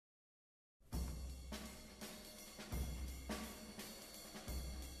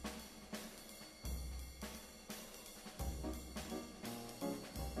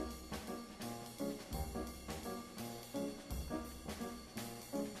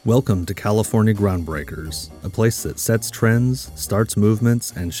Welcome to California Groundbreakers, a place that sets trends, starts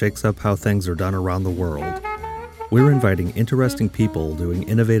movements, and shakes up how things are done around the world. We're inviting interesting people doing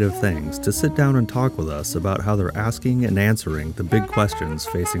innovative things to sit down and talk with us about how they're asking and answering the big questions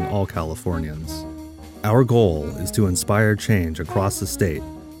facing all Californians. Our goal is to inspire change across the state,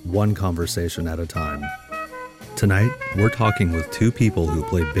 one conversation at a time. Tonight, we're talking with two people who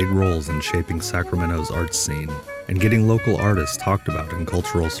play big roles in shaping Sacramento's arts scene and getting local artists talked about in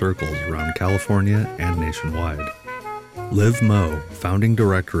cultural circles around California and nationwide. Liv Moe, founding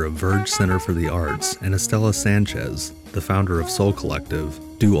director of Verge Center for the Arts, and Estela Sanchez, the founder of Soul Collective,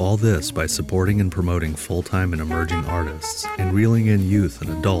 do all this by supporting and promoting full-time and emerging artists and reeling in youth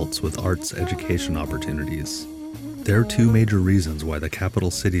and adults with arts education opportunities. There are two major reasons why the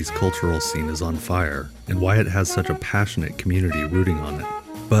capital city's cultural scene is on fire and why it has such a passionate community rooting on it.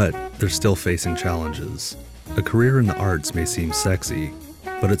 But they're still facing challenges. A career in the arts may seem sexy,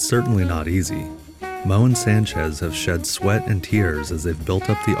 but it's certainly not easy. Moe and Sanchez have shed sweat and tears as they've built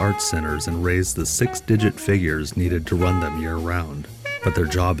up the arts centers and raised the six-digit figures needed to run them year-round, but their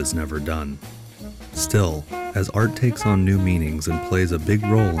job is never done. Still, as art takes on new meanings and plays a big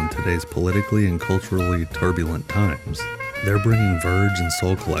role in today's politically and culturally turbulent times, they're bringing Verge and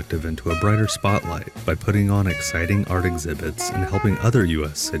Soul Collective into a brighter spotlight by putting on exciting art exhibits and helping other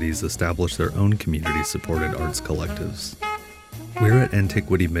U.S. cities establish their own community-supported arts collectives. We're at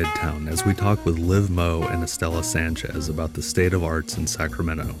Antiquity Midtown as we talk with Liv Moe and Estela Sanchez about the state of arts in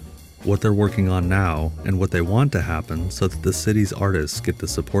Sacramento, what they're working on now, and what they want to happen so that the city's artists get the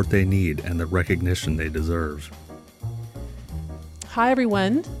support they need and the recognition they deserve. Hi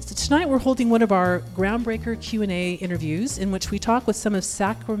everyone. So tonight we're holding one of our Groundbreaker Q&A interviews in which we talk with some of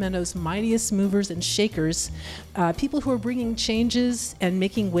Sacramento's mightiest movers and shakers, people who are bringing changes and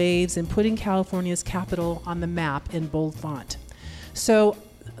making waves and putting California's capital on the map in bold font. So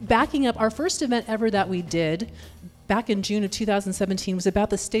backing up, our first event ever that we did back in June of 2017 was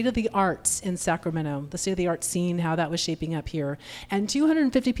about the state of the arts in Sacramento, the state of the art scene, how that was shaping up here. And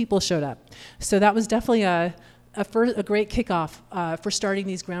 250 people showed up. So that was definitely a great kickoff for starting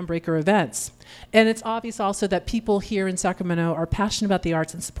these Groundbreaker events. And it's obvious also that people here in Sacramento are passionate about the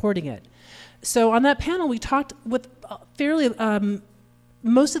arts and supporting it. So on that panel, we talked with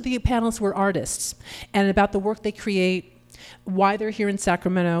most of the panelists were artists and about the work they create, why they're here in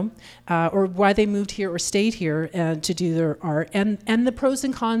Sacramento, or why they moved here or stayed here to do their art, and the pros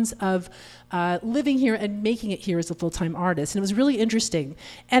and cons of living here and making it here as a full-time artist. And it was really interesting.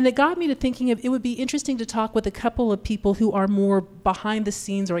 And it got me to thinking it would be interesting to talk with a couple of people who are more behind the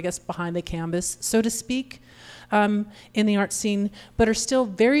scenes, or I guess behind the canvas, so to speak, in the art scene, but are still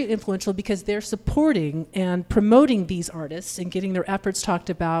very influential because they're supporting and promoting these artists and getting their efforts talked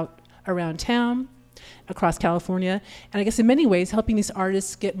about around town, across California, and I guess in many ways helping these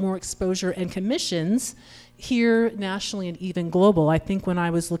artists get more exposure and commissions here nationally and even global. I think when I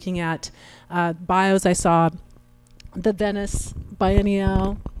was looking at bios, I saw the Venice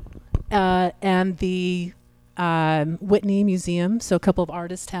Biennial and the Whitney Museum, so a couple of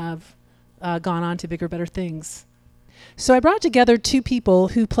artists have gone on to bigger, better things. So I brought together two people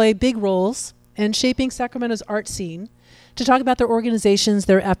who play big roles in shaping Sacramento's art scene to talk about their organizations,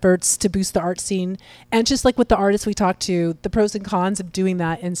 their efforts to boost the art scene, and just like with the artists we talked to, the pros and cons of doing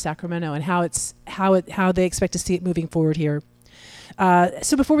that in Sacramento and how they expect to see it moving forward here.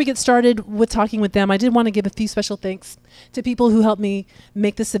 So before we get started with talking with them, I did want to give a few special thanks to people who helped me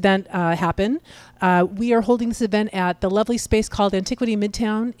make this event happen. We are holding this event at the lovely space called Antiquity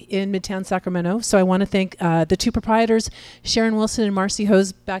Midtown in Midtown Sacramento. So I want to thank the two proprietors, Sharon Wilson and Marcy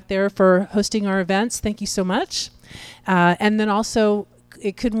Hose back there, for hosting our events. Thank you so much. And then also,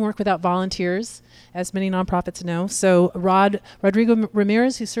 it couldn't work without volunteers, as many nonprofits know. So Rodrigo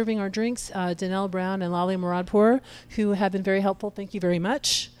Ramirez, who's serving our drinks, Danelle Brown and Lali Muradpour, who have been very helpful. Thank you very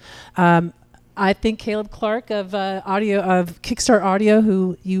much. I thank Caleb Clark of Kickstart Audio,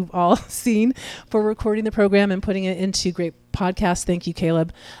 who you've all seen, for recording the program and putting it into great podcasts. Thank you,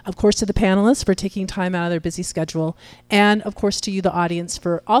 Caleb. Of course, to the panelists for taking time out of their busy schedule. And of course, to you, the audience,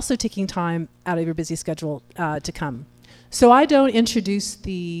 for also taking time out of your busy schedule to come. So I don't introduce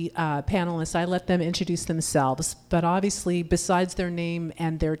the panelists, I let them introduce themselves. But obviously, besides their name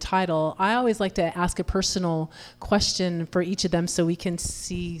and their title, I always like to ask a personal question for each of them so we can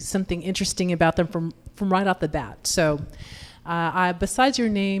see something interesting about them from right off the bat. So besides your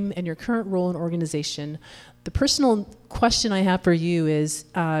name and your current role in organization, the personal question I have for you is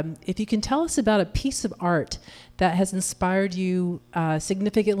if you can tell us about a piece of art that has inspired you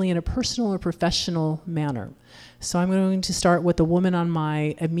significantly in a personal or professional manner. So I'm going to start with the woman on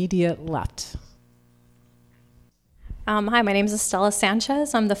my immediate left. Hi, my name is Estella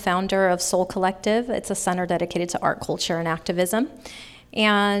Sanchez. I'm the founder of Soul Collective. It's a center dedicated to art, culture, and activism.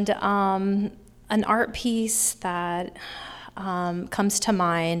 And an art piece that comes to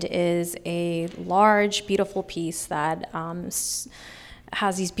mind is a large, beautiful piece that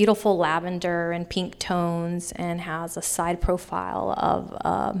has these beautiful lavender and pink tones and has a side profile of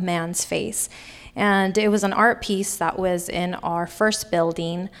a man's face. And it was an art piece that was in our first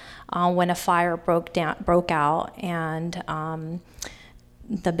building when a fire broke out, and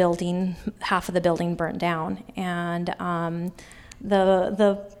the building, half of the building burnt down. And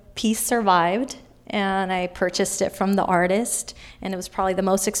the piece survived, and I purchased it from the artist, and it was probably the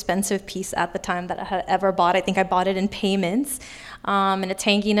most expensive piece at the time that I had ever bought. I think I bought it in payments, and it's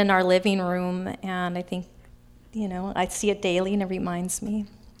hanging in our living room, and I think, I see it daily, and it reminds me.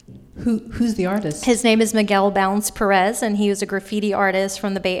 Who's the artist? His name is Miguel Bounds Perez, and he was a graffiti artist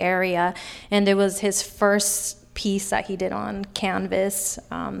from the Bay Area, and it was his first piece that he did on canvas,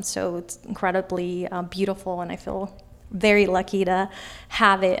 so it's incredibly beautiful, and I feel very lucky to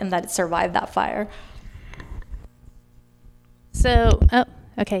have it and that it survived that fire.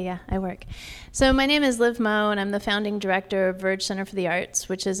 I work. So my name is Liv Moe, and I'm the founding director of Verge Center for the Arts,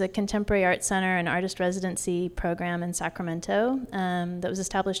 which is a contemporary art center and artist residency program in Sacramento that was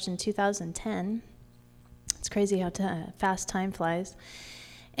established in 2010. It's crazy how fast time flies.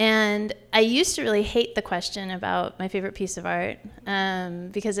 And I used to really hate the question about my favorite piece of art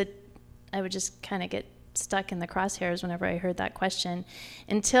because I would just kind of get stuck in the crosshairs whenever I heard that question,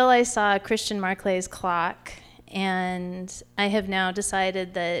 until I saw Christian Marclay's clock. And I have now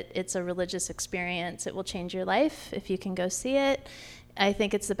decided that it's a religious experience. It will change your life if you can go see it. I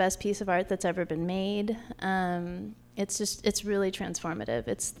think it's the best piece of art that's ever been made. It's really transformative.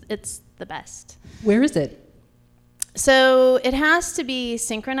 It's the best. Where is it? So it has to be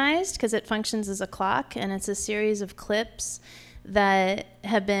synchronized because it functions as a clock, and it's a series of clips that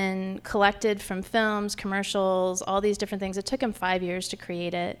have been collected from films, commercials, all these different things. It took him 5 years to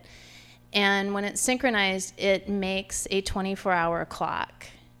create it. And when it's synchronized, it makes a 24-hour clock.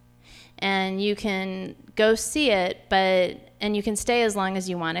 And you can go see it, and you can stay as long as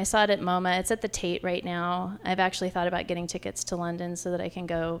you want. I saw it at MoMA. It's at the Tate right now. I've actually thought about getting tickets to London so that I can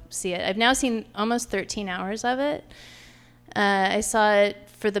go see it. I've now seen almost 13 hours of it. I saw it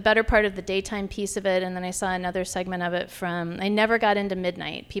for the better part of the daytime piece of it, and then I saw another segment of it I never got into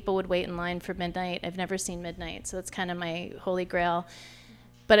midnight. People would wait in line for midnight. I've never seen midnight, so it's kind of my holy grail.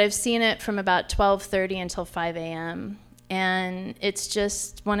 But I've seen it from about 12:30 until 5 a.m., and it's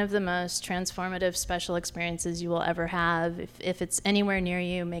just one of the most transformative special experiences you will ever have. If it's anywhere near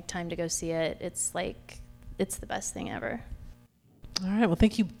you, make time to go see it. It's the best thing ever. All right. Well,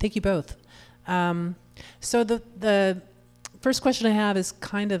 thank you both. So the first question I have is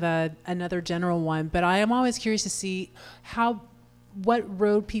kind of another general one, but I am always curious to see what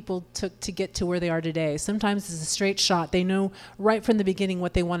road people took to get to where they are today. Sometimes it's a straight shot. They know right from the beginning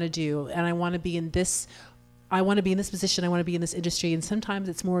what they want to do, and I want to be in this position, I want to be in this industry. And sometimes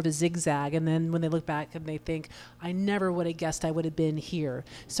it's more of a zigzag, and then when they look back and they think, I never would have guessed I would have been here.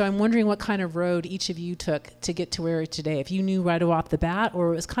 So I'm wondering what kind of road each of you took to get to where you're today. If you knew right off the bat,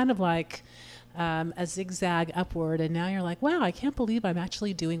 or it was kind of like a zigzag upward, and now you're like, wow, I can't believe I'm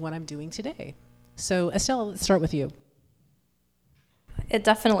actually doing what I'm doing today. So Estelle, let's start with you. It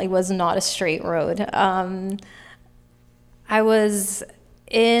definitely was not a straight road. I was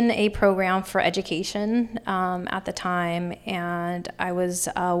in a program for education at the time, and I was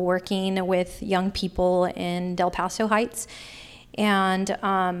working with young people in Del Paso Heights,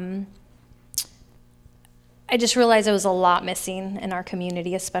 and I just realized there was a lot missing in our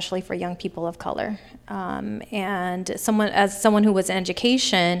community, especially for young people of color. And as someone who was in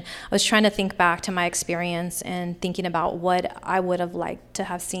education, I was trying to think back to my experience and thinking about what I would have liked to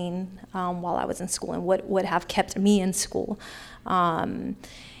have seen while I was in school, and what would have kept me in school.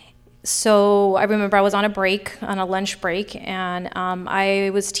 So I remember I was on a lunch break, and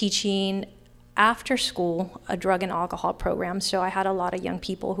I was teaching after school a drug and alcohol program. So I had a lot of young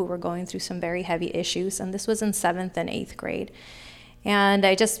people who were going through some very heavy issues, and this was in 7th and 8th grade. And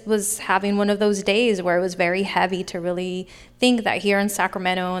I just was having one of those days where it was very heavy to really think that here in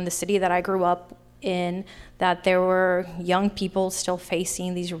Sacramento, in the city that I grew up in, that there were young people still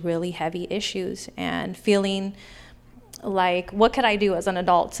facing these really heavy issues, and feeling like, what could I do as an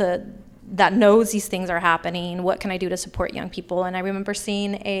adult that knows these things are happening? What can I do to support young people? And I remember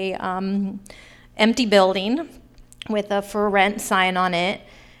seeing a empty building with a for rent sign on it,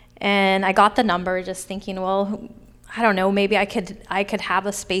 and I got the number, just thinking, well, I don't know, maybe I could have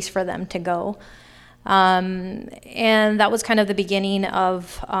a space for them to go. And that was kind of the beginning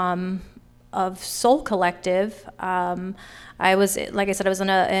of Soul Collective, I was, like I said, I was in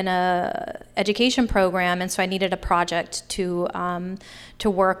a education program, and so I needed a project to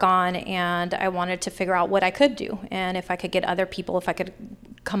work on, and I wanted to figure out what I could do, and if I could get other people, if I could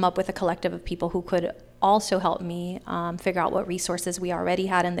come up with a collective of people who could also help me figure out what resources we already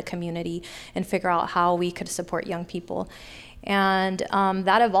had in the community and figure out how we could support young people. And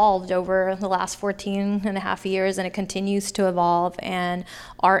that evolved over the last 14 and a half years, and it continues to evolve. And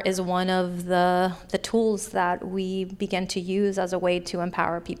art is one of the tools that we begin to use as a way to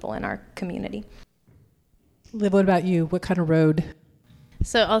empower people in our community. Liv, what about you? What kind of road?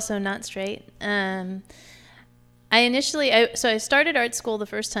 So also not straight. I started art school the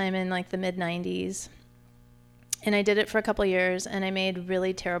first time in like the mid 90s, and I did it for a couple years, and I made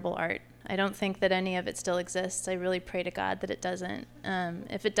really terrible art. I don't think that any of it still exists. I really pray to God that it doesn't.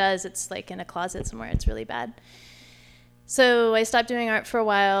 If it does, it's like in a closet somewhere. It's really bad. So I stopped doing art for a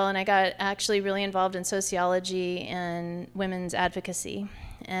while, and I got actually really involved in sociology and women's advocacy.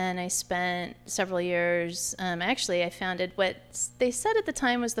 And I spent several years, I founded what they said at the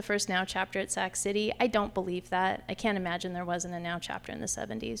time was the first Now chapter at Sac City. I don't believe that. I can't imagine there wasn't a Now chapter in the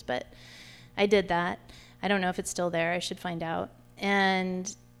 70s, but I did that. I don't know if it's still there. I should find out.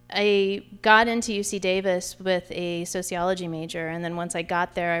 And I got into UC Davis with a sociology major, and then once I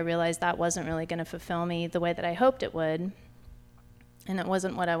got there, I realized that wasn't really going to fulfill me the way that I hoped it would, and it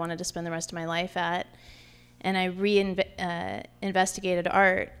wasn't what I wanted to spend the rest of my life at. And I investigated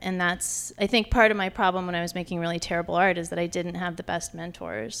art, and that's, I think, part of my problem when I was making really terrible art is that I didn't have the best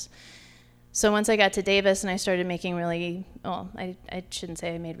mentors. So once I got to Davis and I started making I shouldn't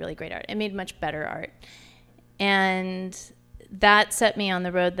say I made really great art. I made much better art. And that set me on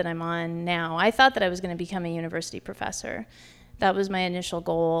the road that I'm on now. I thought that I was going to become a university professor. That was my initial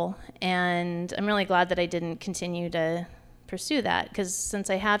goal, and I'm really glad that I didn't continue to pursue that, because since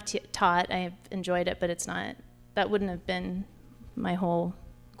I have taught, I have enjoyed it, but that wouldn't have been my whole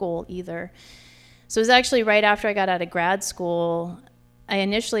goal either. So it was actually right after I got out of grad school, I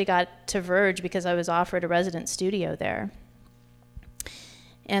initially got to Verge because I was offered a resident studio there.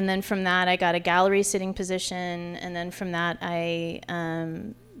 And then from that, I got a gallery sitting position, and then from that, I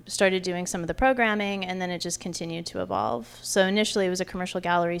started doing some of the programming, and then it just continued to evolve. So initially, it was a commercial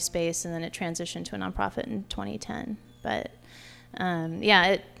gallery space, and then it transitioned to a nonprofit in 2010. But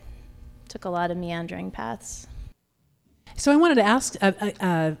it took a lot of meandering paths. So I wanted to ask,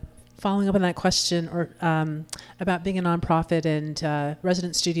 following up on that question, or about being a nonprofit and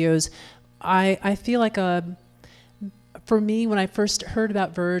resident studios, I feel like for me, when I first heard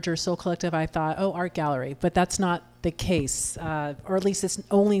about Verge or Soul Collective, I thought, oh, art gallery, but that's not the case, or at least it's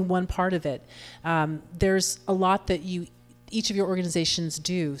only one part of it. There's a lot that each of your organizations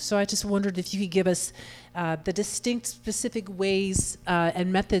do. So I just wondered if you could give us the distinct, specific ways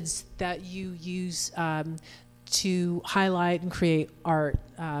and methods that you use to highlight and create art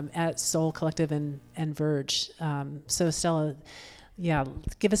at Soul Collective and Verge. So Stella,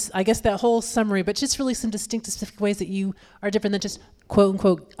 give us, I guess, that whole summary, but just really some distinct, specific ways that you are different than just quote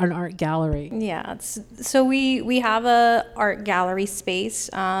unquote an art gallery. Yeah, so we have a art gallery space,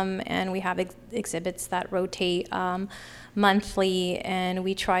 and we have exhibits that rotate monthly, and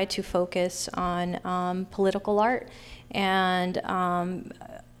we try to focus on political art and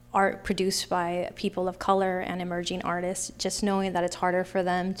art produced by people of color and emerging artists, just knowing that it's harder for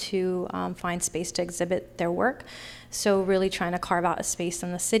them to find space to exhibit their work. So really trying to carve out a space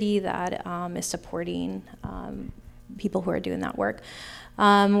in the city that is supporting people who are doing that work.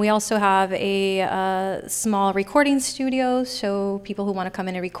 We also have a small recording studio, so people who want to come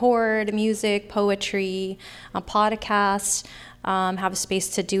in and record music, poetry, podcasts, have a space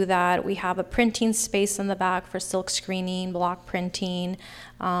to do that. We have a printing space in the back for silk screening, block printing.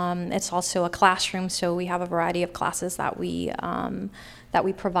 It's also a classroom, so we have a variety of classes that we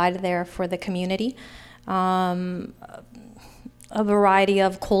provide there for the community. A variety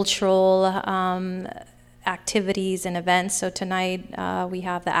of cultural activities and events. So tonight we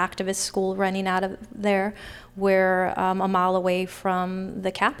have the activist school running out of there. We're a mile away from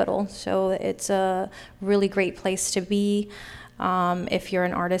the Capitol, so it's a really great place to be if you're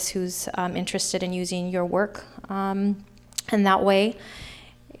an artist who's interested in using your work in that way.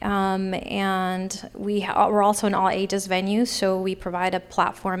 And we're also an all ages venue, so we provide a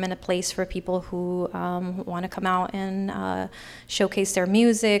platform and a place for people who want to come out and showcase their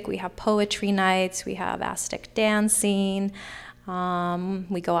music. We have poetry nights, we have Aztec dancing.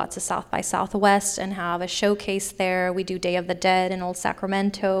 We go out to South by Southwest and have a showcase there. We do Day of the Dead in Old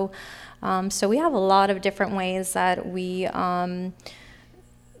Sacramento. So we have a lot of different ways that a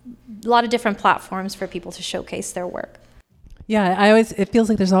lot of different platforms for people to showcase their work. Yeah, it feels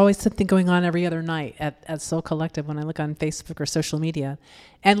like there's always something going on every other night at Soul Collective when I look on Facebook or social media,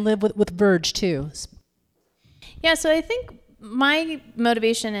 and live with Verge too. Yeah, so I think my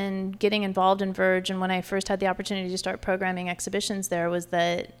motivation in getting involved in Verge and when I first had the opportunity to start programming exhibitions there was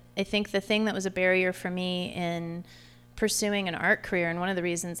that I think the thing that was a barrier for me in pursuing an art career, and one of the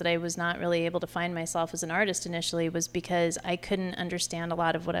reasons that I was not really able to find myself as an artist initially, was because I couldn't understand a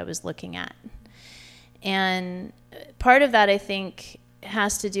lot of what I was looking at. And part of that, I think,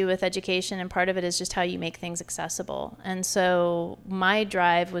 has to do with education, and part of it is just how you make things accessible. And so my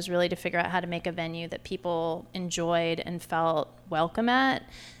drive was really to figure out how to make a venue that people enjoyed and felt welcome at.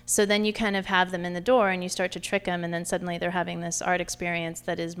 So then you kind of have them in the door and you start to trick them, and then suddenly they're having this art experience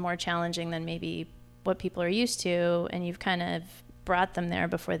that is more challenging than maybe what people are used to, and you've kind of brought them there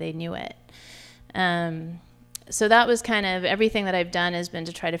before they knew it. So that was kind of everything that I've done has been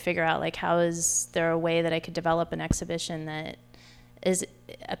to try to figure out, like, how is there a way that I could develop an exhibition that is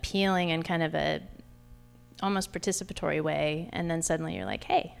appealing in kind of a almost participatory way, and then suddenly you're like,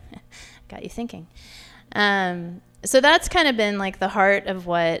 hey, got you thinking. So that's kind of been like the heart of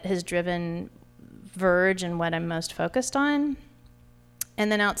what has driven Verge and what I'm most focused on.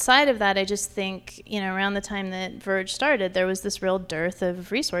 And then outside of that, I just think, around the time that Verge started, there was this real dearth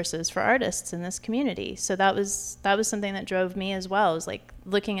of resources for artists in this community. So that was something that drove me as well, was like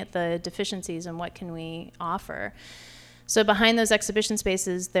looking at the deficiencies and what can we offer. So behind those exhibition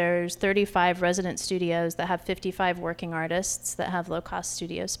spaces, there's 35 resident studios that have 55 working artists that have low-cost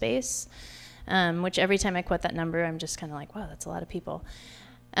studio space, which every time I quote that number, I'm just kind of like, wow, that's a lot of people.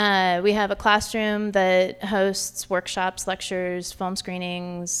 We have a classroom that hosts workshops, lectures, film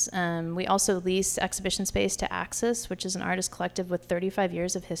screenings. We also lease exhibition space to Axis, which is an artist collective with 35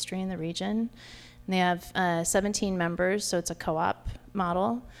 years of history in the region. And they have 17 members, so it's a co-op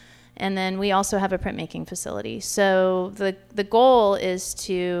model. And then we also have a printmaking facility. So the goal is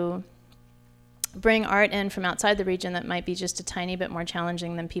to bring art in from outside the region that might be just a tiny bit more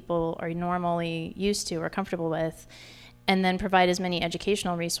challenging than people are normally used to or comfortable with, and then provide as many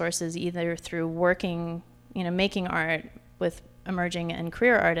educational resources either through working, making art with emerging and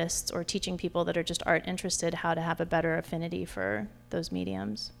career artists, or teaching people that are just art interested how to have a better affinity for those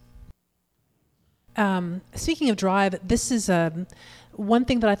mediums. Speaking of drive, this is one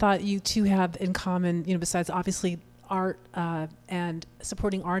thing that I thought you two have in common, besides obviously art and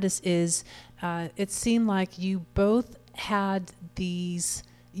supporting artists, is it seemed like you both had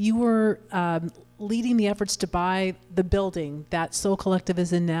you were leading the efforts to buy the building that Soul Collective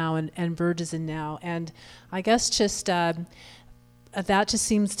is in now and Verge is in now. And I guess just that just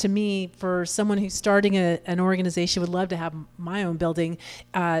seems to me, for someone who's starting an organization, would love to have my own building,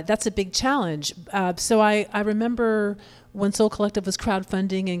 that's a big challenge. So I remember when Soul Collective was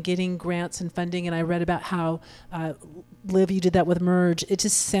crowdfunding and getting grants and funding, and I read about how, Liv, you did that with Merge. It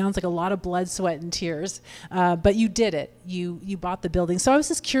just sounds like a lot of blood, sweat, and tears. But you did it. You bought the building. So I was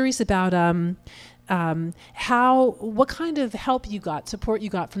just curious about what kind of help you got, support you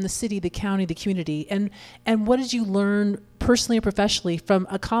got from the city, the county, the community, and what did you learn personally or professionally from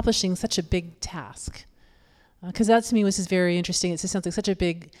accomplishing such a big task? Because that to me was just very interesting. It just sounds like such a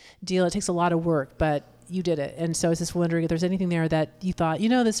big deal. It takes a lot of work, but you did it. And so I was just wondering if there's anything there that you thought,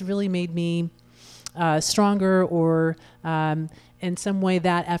 this really made me stronger, or in some way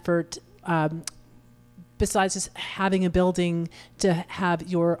that effort, besides just having a building to have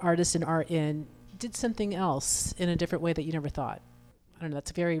your artists and art in, did something else in a different way that you never thought? I don't know,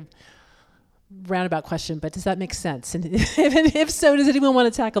 that's a very roundabout question, but does that make sense? And if so, does anyone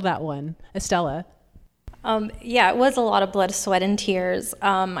want to tackle that one? Estella? Yeah, it was a lot of blood, sweat, and tears.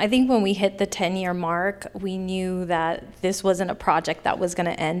 I think when we hit the 10-year mark, we knew that this wasn't a project that was going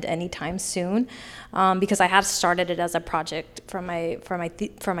to end anytime soon, because I had started it as a project for my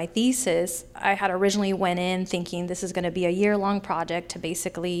thesis. I had originally went in thinking this is going to be a year-long project to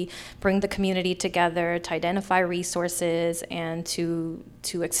basically bring the community together, to identify resources, and to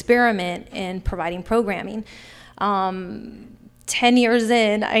experiment in providing programming. 10 years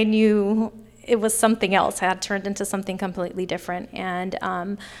in, I knew it was something else. It had turned into something completely different. And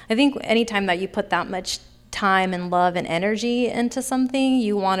I think anytime that you put that much time and love and energy into something,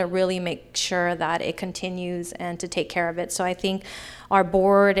 you want to really make sure that it continues and to take care of it. So I think our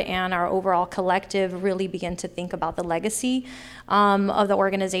board and our overall collective really begin to think about the legacy of the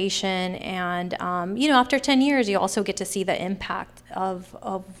organization. And, after 10 years, you also get to see the impact of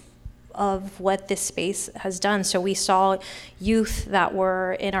what this space has done. So we saw youth that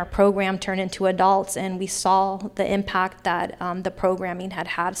were in our program turn into adults, and we saw the impact that the programming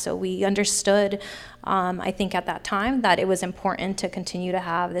had. So we understood, I think at that time, that it was important to continue to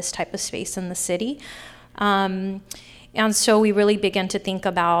have this type of space in the city. And so we really began to think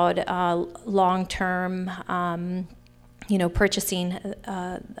about long-term, purchasing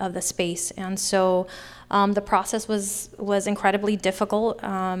of the space. And so the process was incredibly difficult,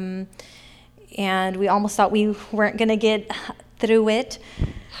 and we almost thought we weren't going to get through it.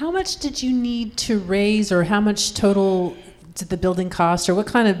 How much did you need to raise, or how much total did the building cost, or what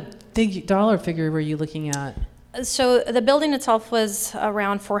kind of big dollar figure were you looking at? So the building itself was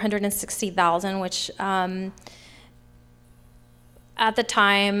around $460,000, which at the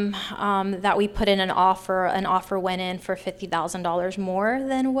time that we put in an offer went in for $50,000 more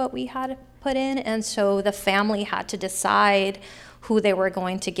than what we had put in, and so the family had to decide who they were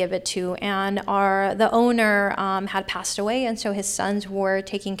going to give it to. And the owner had passed away, and so his sons were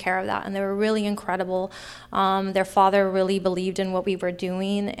taking care of that, and they were really incredible. Their father really believed in what we were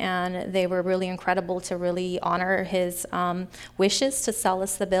doing, and they were really incredible to really honor his wishes to sell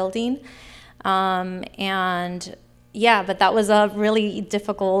us the building. But that was a really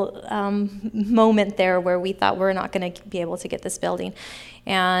difficult moment there where we thought we're not going to be able to get this building.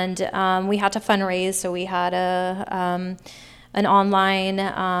 And we had to fundraise, so we had an online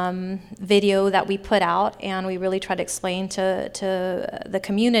video that we put out, and we really tried to explain to the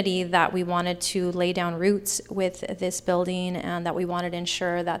community that we wanted to lay down roots with this building, and that we wanted to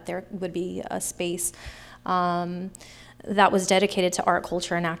ensure that there would be a space that was dedicated to art,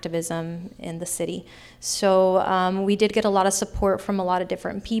 culture, and activism in the city. So we did get a lot of support from a lot of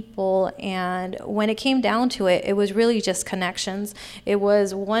different people, and when it came down to it, it was really just connections. It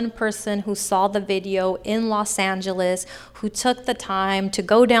was one person who saw the video in Los Angeles, who took the time to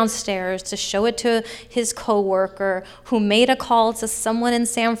go downstairs to show it to his coworker, who made a call to someone in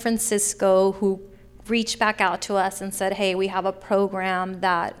San Francisco, who reached back out to us and said, hey, we have a program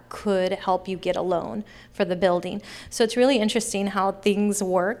that could help you get a loan for the building. So it's really interesting how things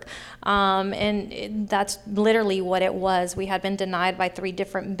work. And that's literally what it was. We had been denied by 3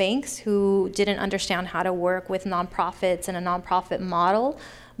 different banks who didn't understand how to work with nonprofits and a nonprofit model,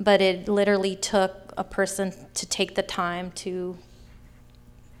 but it literally took a person to take the time to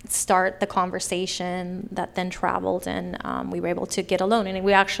start the conversation that then traveled, and we were able to get a loan. And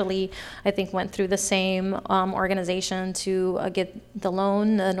we actually, I think, went through the same organization to get the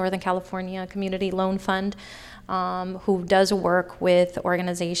loan, the Northern California Community Loan Fund, who does work with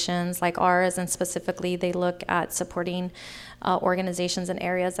organizations like ours, and specifically they look at supporting organizations in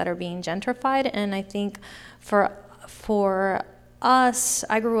areas that are being gentrified. And I think for us,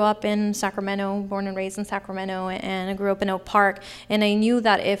 I grew up in Sacramento, born and raised in Sacramento, and I grew up in Oak Park, and I knew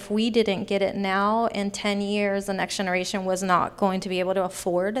that if we didn't get it now, in 10 years, the next generation was not going to be able to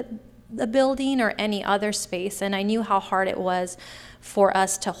afford the building or any other space, and I knew how hard it was for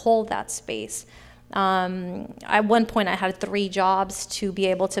us to hold that space. At one point, I had 3 jobs to be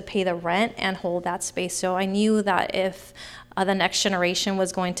able to pay the rent and hold that space, so I knew that if the next generation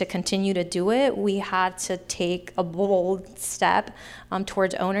was going to continue to do it, we had to take a bold step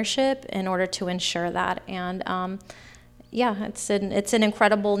towards ownership in order to ensure that. And it's an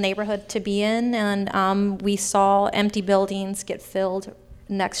incredible neighborhood to be in, and we saw empty buildings get filled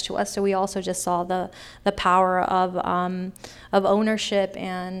next to us. So we also just saw the power of ownership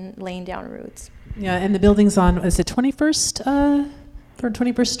and laying down roots. Yeah, and the building's on, is it 21st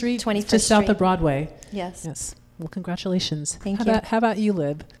Street? 21st just south Street. of Broadway. Yes. Well, congratulations. Thank you. How about you,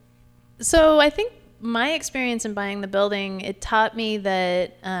 Lib? So I think my experience in buying the building, it taught me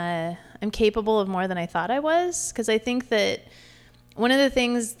that I'm capable of more than I thought I was. Because I think that one of the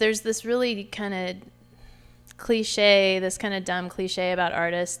things, there's this really kind of dumb cliche about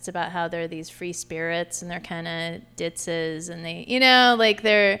artists, about how they're these free spirits and they're kind of ditzes, and they,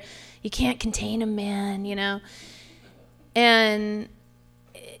 you can't contain them, man, And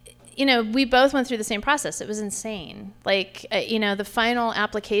we both went through the same process. It was insane. The final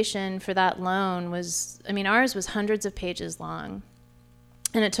application for that loan ours was hundreds of pages long,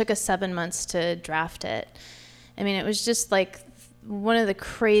 and it took us 7 months to draft it. It was just one of the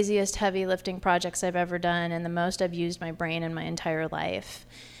craziest heavy lifting projects I've ever done, and the most I've used my brain in my entire life.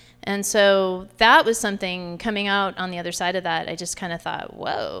 And so that was something coming out on the other side of that. I just kind of thought,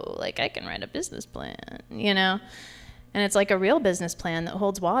 whoa, I can write a business plan, And it's like a real business plan that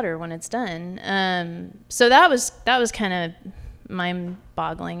holds water when it's done. So that was kind of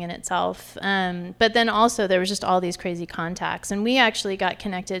mind-boggling in itself. But then also there was just all these crazy contacts. And we actually got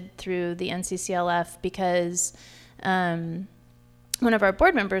connected through the NCCLF because one of our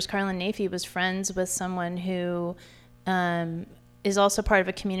board members, Carlin Nafee, was friends with someone who is also part of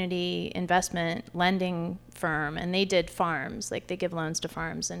a community investment lending firm, and they did farms, they give loans to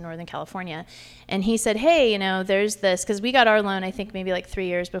farms in Northern California. And he said, hey, there's this, because we got our loan, I think maybe 3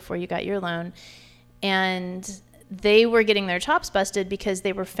 years before you got your loan, and they were getting their chops busted because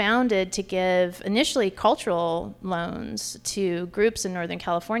they were founded to give initially cultural loans to groups in Northern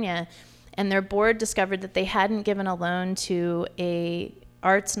California, and their board discovered that they hadn't given a loan to a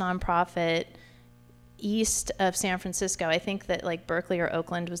arts nonprofit east of San Francisco. I think that like Berkeley or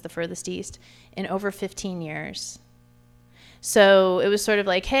Oakland was the furthest east, in over 15 years. So it was sort of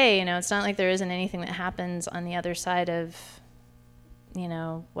like, hey, it's not like there isn't anything that happens on the other side of,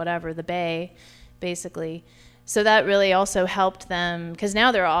 whatever, the bay, basically. So that really also helped them, because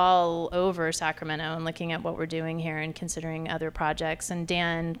now they're all over Sacramento and looking at what we're doing here and considering other projects. And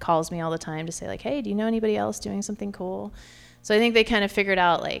Dan calls me all the time to say, like, hey, do you know anybody else doing something cool? So I think they kind of figured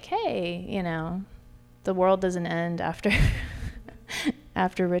out, like, hey, the world doesn't end after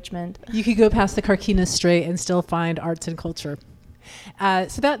after Richmond. You could go past the Carquinez Strait and still find arts and culture.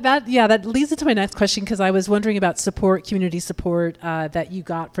 So that leads into my next question, because I was wondering about support, community support that you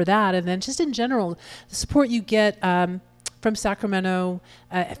got for that, and then just in general, the support you get from Sacramento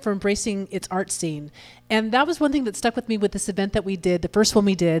for embracing its art scene. And that was one thing that stuck with me with this event that we did, the first one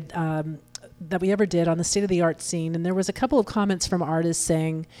we did, that we ever did on the state of the art scene. And there was a couple of comments from artists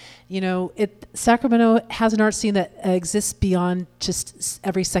saying, Sacramento has an art scene that exists beyond just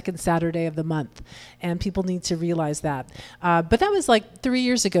every second Saturday of the month. And people need to realize that. But that was like 3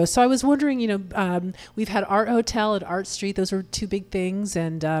 years ago. So I was wondering, we've had Art Hotel and Art Street. Those are two big things.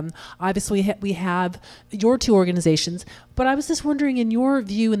 And obviously we have your two organizations. But I was just wondering, in your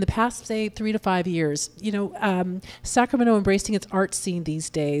view, in the past, say, 3 to 5 years, Sacramento embracing its art scene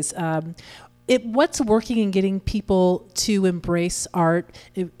these days, what's working in getting people to embrace art,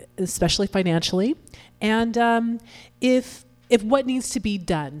 especially financially, and if what needs to be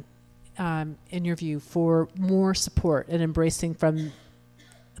done, in your view, for more support and embracing from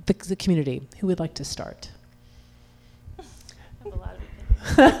the community? Who would like to start? I have a lot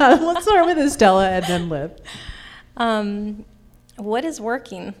of Let's start with Estella and then Liv. What is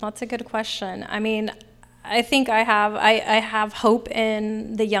working? That's a good question. I mean, I think I have hope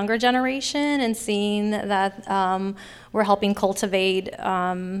in the younger generation, and seeing that we're helping cultivate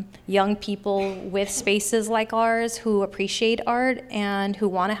young people with spaces like ours who appreciate art and who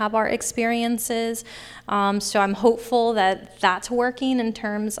want to have art experiences. So I'm hopeful that that's working in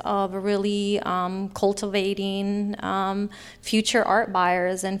terms of really cultivating future art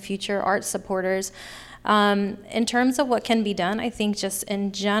buyers and future art supporters. In terms of what can be done, I think just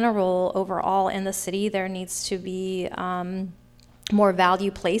in general, overall in the city, there needs to be more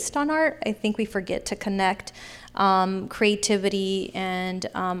value placed on art. I think we forget to connect creativity and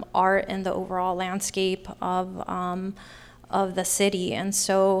art in the overall landscape of the city. And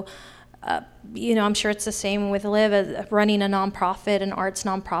so, I'm sure it's the same with Liv. Running a nonprofit, an arts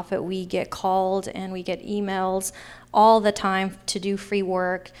nonprofit, we get called and we get emails all the time to do free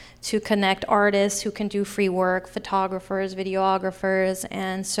work, to connect artists who can do free work, photographers, videographers.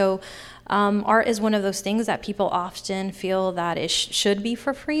 And so art is one of those things that people often feel that it should be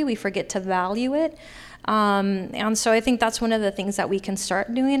for free. We forget to value it. And so I think that's one of the things that we can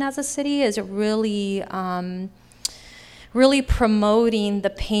start doing as a city, is really promoting the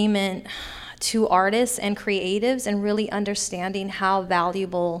payment to artists and creatives, and really understanding how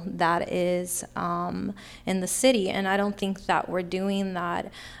valuable that is in the city. And I don't think that we're doing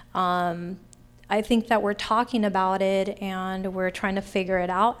that. I think that we're talking about it and we're trying to figure it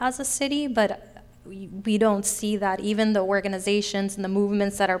out as a city, but we don't see that. Even the organizations and the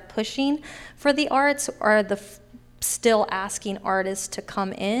movements that are pushing for the arts are still asking artists to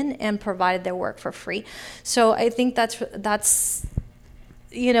come in and provide their work for free. So I think that's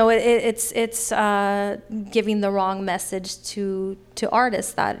it's giving the wrong message to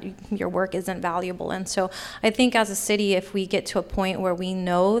artists that your work isn't valuable. And so I think as a city, if we get to a point where we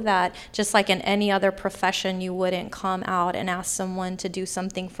know that, just like in any other profession, you wouldn't come out and ask someone to do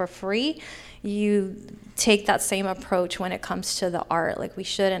something for free, you take that same approach when it comes to the art. Like, we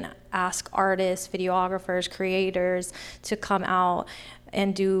shouldn't ask artists, videographers, creators to come out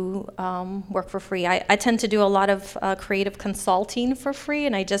and do work for free. I tend to do a lot of creative consulting for free,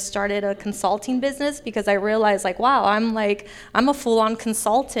 and I just started a consulting business because I realized, like, wow, I'm a full-on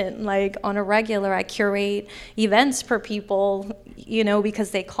consultant. Like, on a regular, I curate events for people,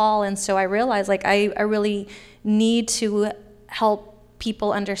 because they call. And so I realized, like, I really need to help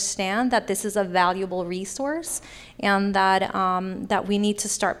people understand that this is a valuable resource, and that we need to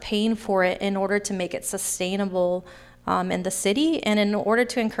start paying for it in order to make it sustainable in the city, and in order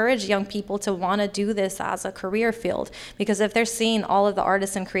to encourage young people to want to do this as a career field. Because if they're seeing all of the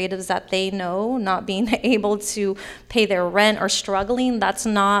artists and creatives that they know not being able to pay their rent or struggling, that's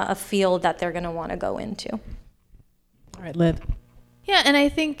not a field that they're going to want to go into. All right, Liv. Yeah, and I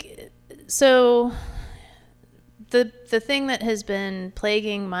think, so the thing that has been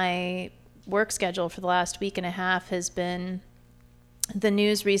plaguing my work schedule for the last week and a half has been the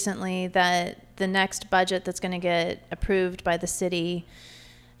news recently that the next budget that's going to get approved by the city,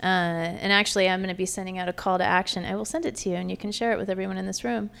 and actually I'm going to be sending out a call to action. I will send it to you and you can share it with everyone in this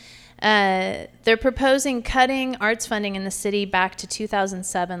room. They're proposing cutting arts funding in the city back to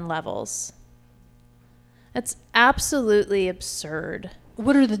 2007 levels. That's absolutely absurd.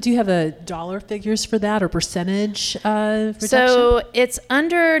 Do you have the dollar figures for that or percentage reduction? So it's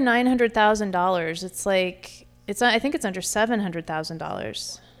under $900,000. It's like, I think it's under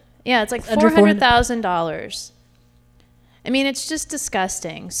 $700,000. Yeah, it's like $400,000. I mean, it's just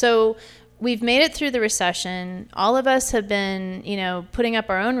disgusting. So we've made it through the recession. All of us have been, putting up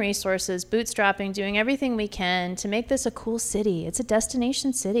our own resources, bootstrapping, doing everything we can to make this a cool city. It's a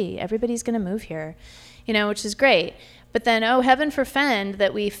destination city. Everybody's going to move here, which is great. But then, heaven forfend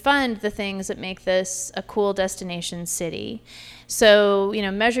that we fund the things that make this a cool destination city. So,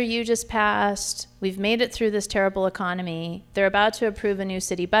 Measure U just passed. We've made it through this terrible economy. They're about to approve a new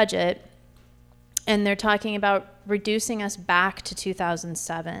city budget. And they're talking about reducing us back to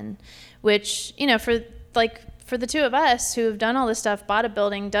 2007, which, for the two of us who have done all this stuff, bought a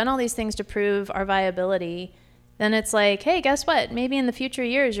building, done all these things to prove our viability, then it's like, hey, guess what? Maybe in the future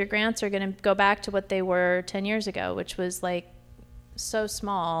years, your grants are going to go back to what they were 10 years ago, which was like so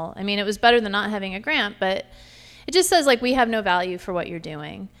small. I mean, it was better than not having a grant, but it just says like we have no value for what you're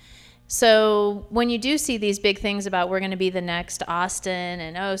doing. So when you do see these big things about we're going to be the next Austin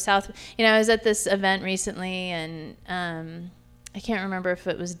and South, I was at this event recently and I can't remember if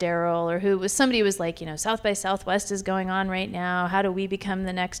it was Daryl or who was, somebody was like, South by Southwest is going on right now. How do we become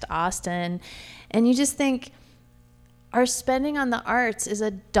the next Austin? And you just think, our spending on the arts is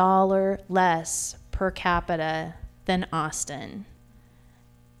 $1 less per capita than Austin.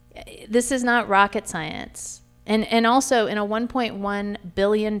 This is not rocket science. And also in a $1.1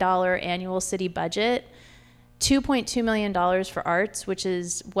 billion annual city budget, $2.2 million for arts, which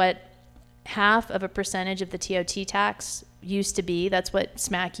is what half of a percentage of the TOT tax used to be. That's what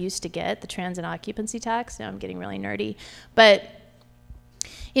SMAC used to get, the transit occupancy tax. Now I'm getting really nerdy. But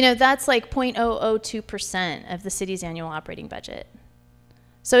that's like 0.002% of the city's annual operating budget.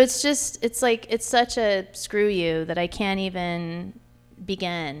 So it's such a screw you that I can't even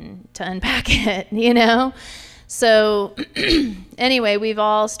begin to unpack it, So anyway, we've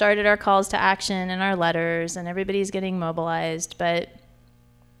all started our calls to action and our letters and everybody's getting mobilized, but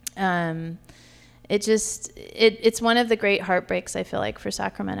it's one of the great heartbreaks I feel like for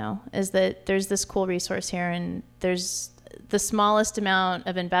Sacramento is that there's this cool resource here and there's the smallest amount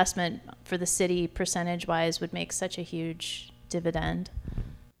of investment for the city percentage-wise would make such a huge dividend.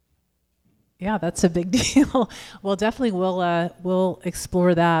 Yeah, that's a big deal. Well, definitely we'll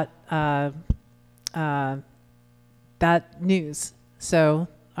explore that that news. So,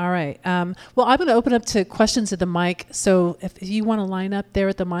 all right. Well, I'm going to open up to questions at the mic. So if you want to line up there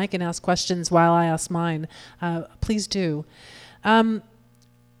at the mic and ask questions while I ask mine, please do. One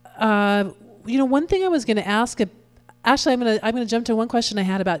thing I was going to ask. Actually, I'm going to jump to one question I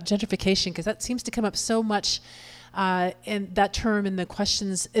had about gentrification because that seems to come up so much in that term in the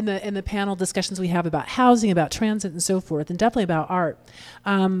questions in the panel discussions we have about housing, about transit, and so forth, and definitely about art.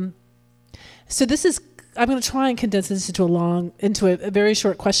 So this is I'm going to try and condense this into a very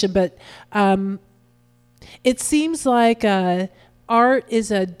short question, but it seems like art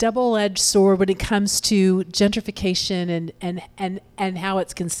is a double-edged sword when it comes to gentrification and how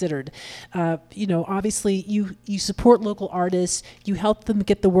it's considered. Obviously you support local artists, you help them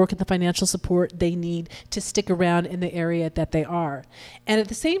get the work and the financial support they need to stick around in the area that they are. And at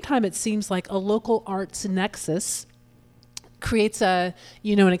the same time, it seems like a local arts nexus creates an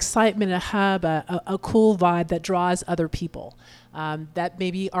excitement, a hub, a cool vibe that draws other people that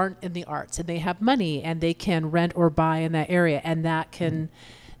maybe aren't in the arts and they have money and they can rent or buy in that area, and that can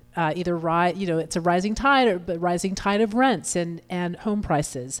either rise. It's a rising tide of rents and home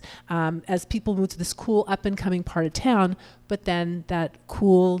prices as people move to this cool up and coming part of town. But then that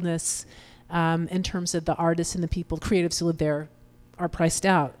coolness in terms of the artists and the people, creatives who live there, are priced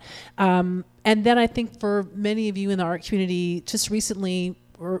out. And then I think for many of you in the art community, just recently,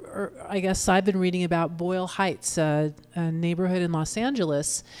 or I guess I've been reading about Boyle Heights, a neighborhood in Los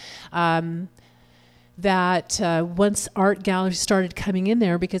Angeles, that once art galleries started coming in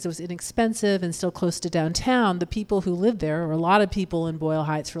there because it was inexpensive and still close to downtown, the people who lived there, or a lot of people in Boyle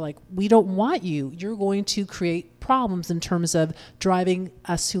Heights, were like, we don't want you. You're going to create problems in terms of driving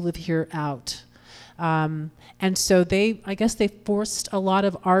us who live here out. And so I guess they forced a lot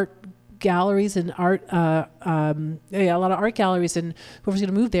of art galleries and art, a lot of art galleries, and whoever's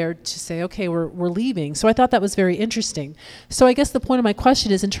going to move there to say, okay, we're leaving. So I thought that was very interesting. So I guess the point of my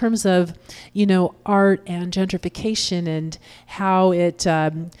question is in terms of, art and gentrification and how it,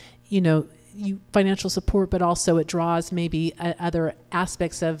 financial support, but also it draws maybe other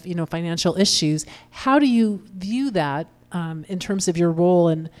aspects of, financial issues. How do you view that in terms of your role,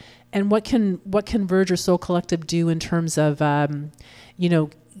 and what can Verge or Soul Collective do in terms of,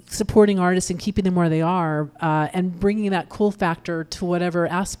 supporting artists and keeping them where they are, and bringing that cool factor to whatever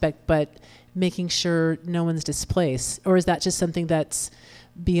aspect, but making sure no one's displaced? Or is that just something that's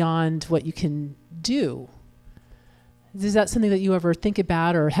beyond what you can do? Is that something that you ever think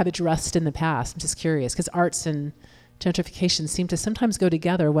about or have addressed in the past? I'm just curious, because arts and gentrification seem to sometimes go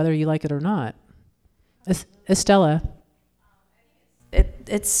together, whether you like it or not. Estella?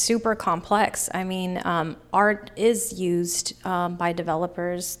 It's super complex. I mean, art is used by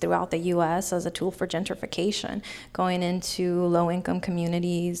developers throughout the U.S. as a tool for gentrification, going into low-income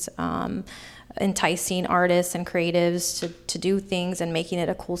communities, enticing artists and creatives to do things and making it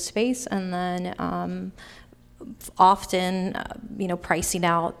a cool space, and then often, pricing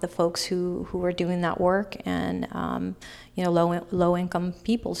out the folks who are doing that work and, low-income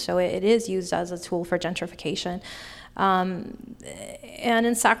people. So it is used as a tool for gentrification. And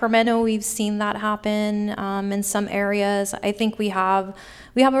in Sacramento, we've seen that happen in some areas. I think we have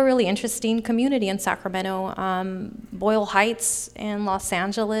a really interesting community in Sacramento. Boyle Heights in Los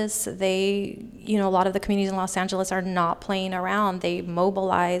Angeles, a lot of the communities in Los Angeles are not playing around. They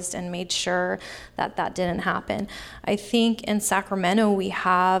mobilized and made sure that didn't happen. I think in Sacramento we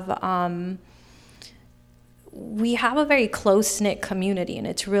have a very close-knit community, and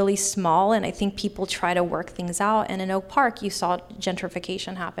it's really small, and I think people try to work things out. And in Oak Park, you saw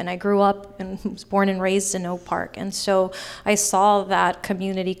gentrification happen. I grew up and was born and raised in Oak Park, and so I saw that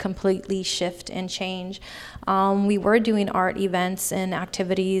community completely shift and change. We were doing art events and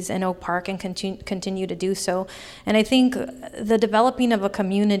activities in Oak Park and continue to do so. And I think the developing of a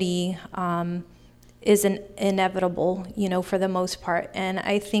community is inevitable, for the most part. And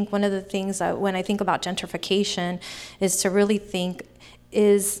I think one of the things that when I think about gentrification is to really think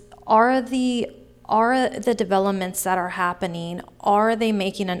are the developments that are happening, are they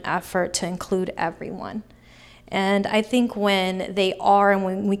making an effort to include everyone? And I think when they are, and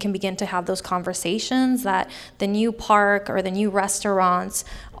when we can begin to have those conversations, that the new park or the new restaurants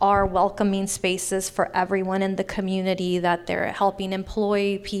are welcoming spaces for everyone in the community, that they're helping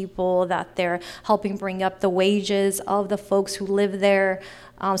employ people, that they're helping bring up the wages of the folks who live there,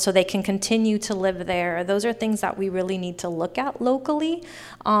 so they can continue to live there. Those are things that we really need to look at locally,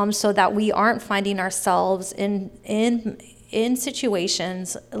 so that we aren't finding ourselves in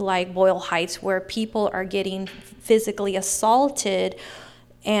situations like Boyle Heights, where people are getting physically assaulted,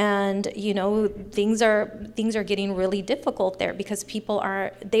 and things are getting really difficult there, because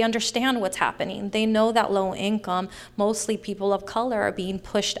they understand what's happening. They know that low income, mostly people of color, are being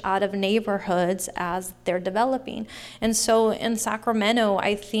pushed out of neighborhoods as they're developing. And so in Sacramento,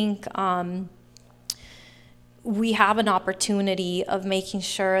 I think we have an opportunity of making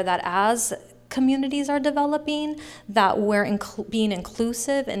sure that as communities are developing, that we're being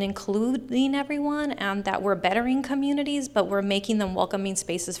inclusive and including everyone, and that we're bettering communities, but we're making them welcoming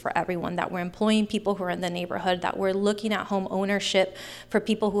spaces for everyone, that we're employing people who are in the neighborhood, that we're looking at home ownership for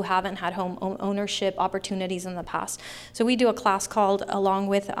people who haven't had home ownership opportunities in the past. So we do a class called, along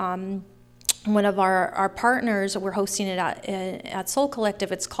with one of our partners, we're hosting it at Soul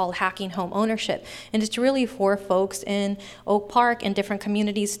Collective. It's called Hacking Home Ownership. And it's really for folks in Oak Park and different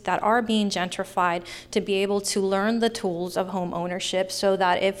communities that are being gentrified to be able to learn the tools of home ownership, so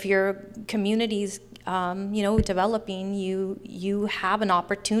that if your community's developing, you have an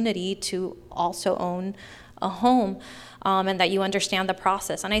opportunity to also own a home. And that you understand the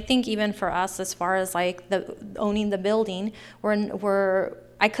process. And I think even for us, as far as like owning the building,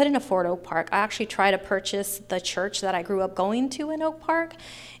 I couldn't afford Oak Park. I actually tried to purchase the church that I grew up going to in Oak Park,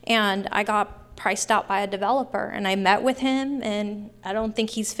 and I got priced out by a developer. And I met with him, and I don't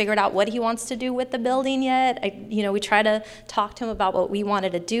think he's figured out what he wants to do with the building yet. We try to talk to him about what we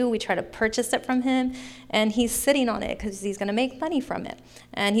wanted to do. We try to purchase it from him, and he's sitting on it because he's going to make money from it.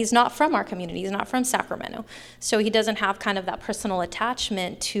 And he's not from our community. He's not from Sacramento. So he doesn't have kind of that personal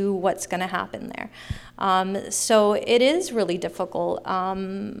attachment to what's going to happen there. So it is really difficult.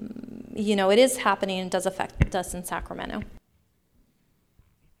 It is happening and does affect us in Sacramento.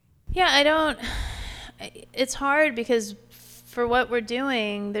 Yeah, it's hard because for what we're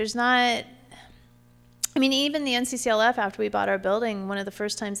doing, there's not, even the NCCLF, after we bought our building, one of the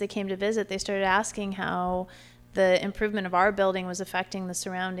first times they came to visit, they started asking how the improvement of our building was affecting the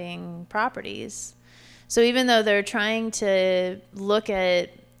surrounding properties. So even though they're trying to look at,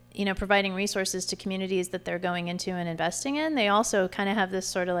 providing resources to communities that they're going into and investing in, they also kind of have this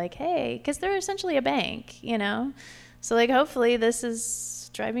sort of like, hey, because they're essentially a bank, So like, hopefully this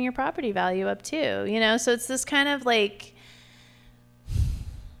is driving your property value up too, So it's this kind of like,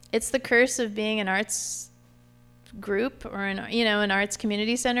 it's the curse of being an arts group or an arts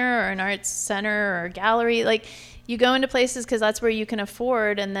community center or an arts center or gallery. Like, you go into places because that's where you can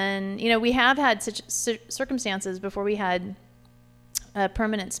afford. And then, we have had such circumstances before we had a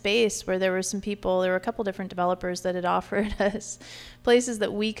permanent space where there were a couple different developers that had offered us places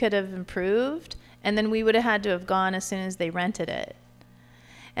that we could have improved, and then we would have had to have gone as soon as they rented it.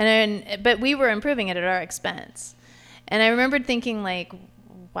 But we were improving it at our expense. And I remembered thinking, like,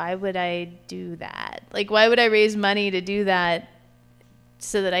 why would I do that? Like, why would I raise money to do that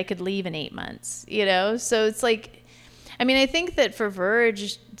so that I could leave in 8 months, So it's like, I think that for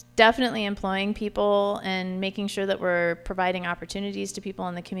Verge, definitely employing people and making sure that we're providing opportunities to people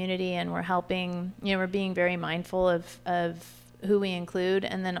in the community, and we're helping, we're being very mindful of who we include.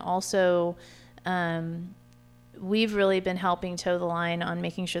 And then also, we've really been helping toe the line on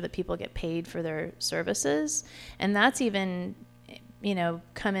making sure that people get paid for their services. And that's even,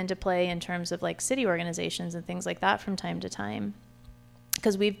 come into play in terms of like city organizations and things like that from time to time.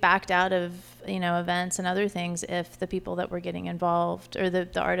 Because we've backed out of, events and other things if the people that were getting involved or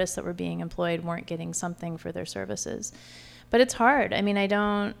the artists that were being employed weren't getting something for their services. But it's hard.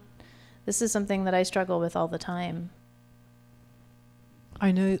 This is something that I struggle with all the time.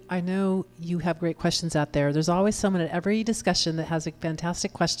 I know you have great questions out there. There's always someone at every discussion that has a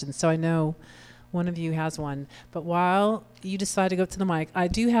fantastic question. So I know one of you has one. But while you decide to go to the mic, I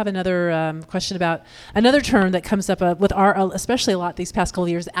do have another question about another term that comes up with art, especially a lot these past couple of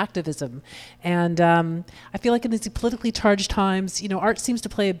years, activism. And I feel like in these politically charged times, art seems to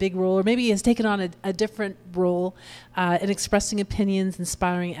play a big role, or maybe has taken on a different role in expressing opinions,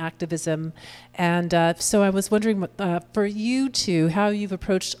 inspiring activism. And so I was wondering for you two, how you've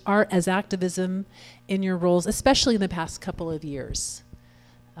approached art as activism in your roles, especially in the past couple of years.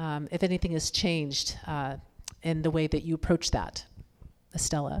 If anything has changed in the way that you approach that.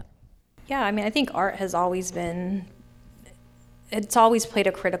 Estella? Yeah, I think art has always it's always played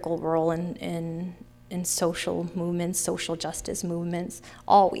a critical role in social movements, social justice movements,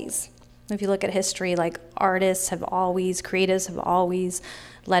 always. If you look at history, like creatives have always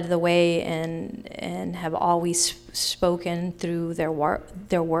led the way and have always spoken through their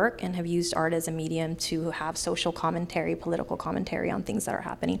work and have used art as a medium to have social commentary, political commentary on things that are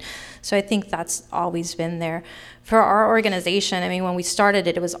happening. So I think that's always been there. For our organization, when we started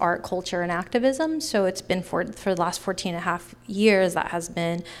it was art, culture, and activism. So it's been for the last 14 and a half years that has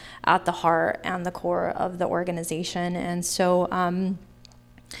been at the heart and the core of the organization. And so,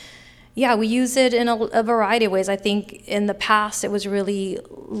 yeah, we use it in a variety of ways. I think in the past, it was really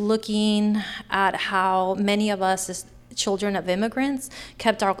looking at how many of us as children of immigrants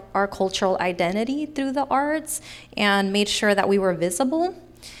kept our cultural identity through the arts and made sure that we were visible.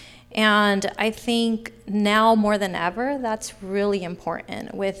 And I think now more than ever, that's really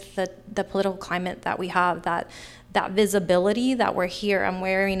important with the political climate that we have, that visibility that we're here. I'm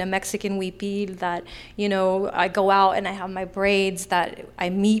wearing a Mexican huipil, that, I go out and I have my braids, that I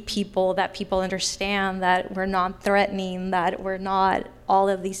meet people, that people understand that we're not threatening, that we're not all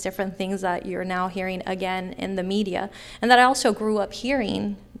of these different things that you're now hearing again in the media. And that I also grew up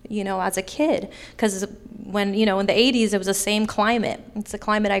hearing, as a kid, because when, in the 80s, it was the same climate. It's the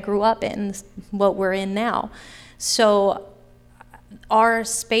climate I grew up in, what we're in now. So our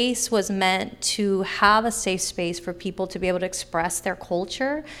space was meant to have a safe space for people to be able to express their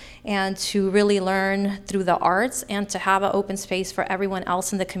culture and to really learn through the arts, and to have an open space for everyone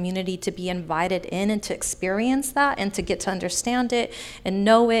else in the community to be invited in and to experience that and to get to understand it and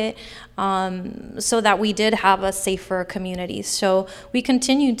know it, so that we did have a safer community. So we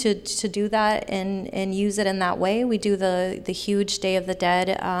continue to do that and use it in that way. We do the huge Day of the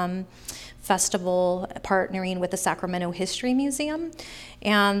Dead festival partnering with the Sacramento History Museum,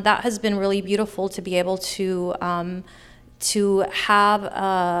 and that has been really beautiful to be able to have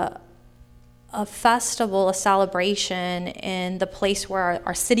a festival, a celebration in the place where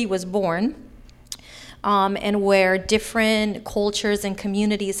our city was born, and where different cultures and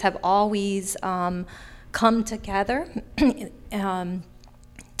communities have always come together.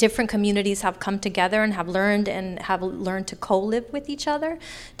 Different communities have come together and have learned to co-live with each other,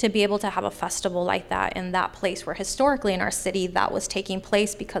 to be able to have a festival like that in that place where historically in our city that was taking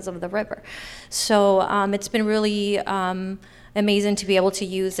place because of the river. So it's been really amazing to be able to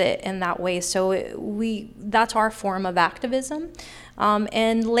use it in that way. So that's our form of activism.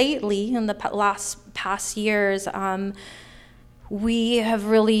 And lately, in the past years, we have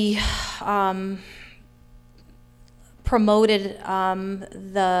really promoted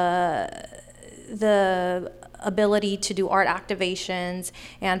the ability to do art activations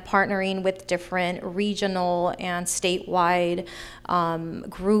and partnering with different regional and statewide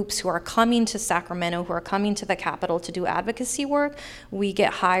groups who are coming to Sacramento, who are coming to the Capitol to do advocacy work. We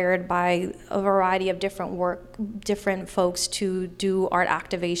get hired by a variety of different folks to do art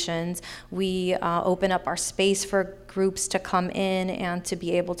activations. We open up our space for groups to come in and to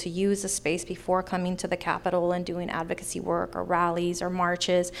be able to use the space before coming to the Capitol and doing advocacy work or rallies or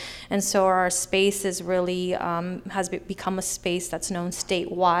marches. And so our space is really has become a space that's known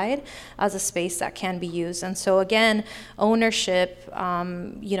statewide as a space that can be used. And so again, ownership,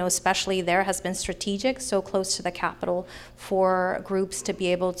 especially there, has been strategic, so close to the Capitol, for groups to be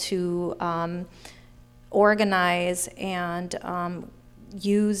able to organize and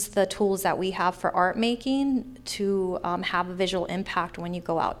use the tools that we have for art making to have a visual impact when you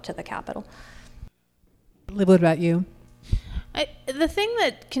go out to the Capitol. Liv, what about you? The thing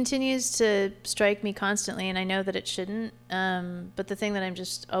that continues to strike me constantly, and I know that it shouldn't, but the thing that I'm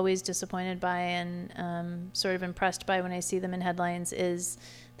just always disappointed by and sort of impressed by when I see them in headlines, is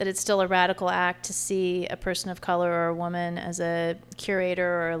that it's still a radical act to see a person of color or a woman as a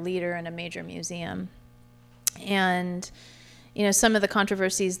curator or a leader in a major museum. And some of the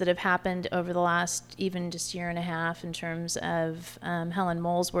controversies that have happened over the last even just year and a half in terms of Helen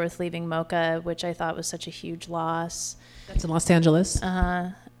Molesworth leaving MoCA, which I thought was such a huge loss. That's in Los Angeles.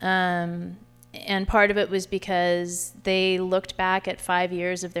 And part of it was because they looked back at 5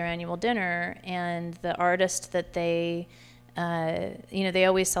 years of their annual dinner, and the artist that they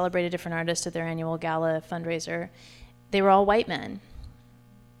always celebrate a different artist at their annual gala fundraiser. They were all white men.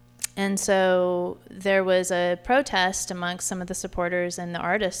 And so there was a protest amongst some of the supporters and the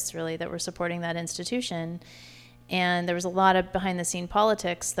artists, really, that were supporting that institution. And there was a lot of behind-the-scene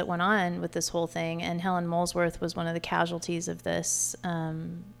politics that went on with this whole thing. And Helen Molesworth was one of the casualties of this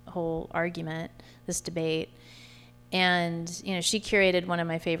whole argument, this debate. And, she curated one of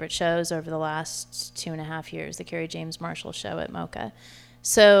my favorite shows over the last 2.5 years, the Carrie James Marshall show at MoCA.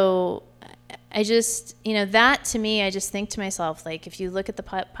 So I just, that to me, I just think to myself, like, if you look at the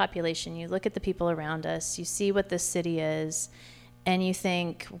population, you look at the people around us, you see what this city is, and you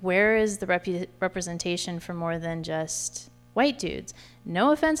think, where is the representation for more than just white dudes?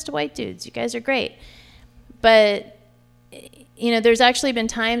 No offense to white dudes. You guys are great. But, there's actually been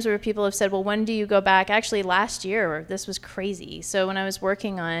times where people have said, well, when do you go back? Actually, last year, this was crazy. So when I was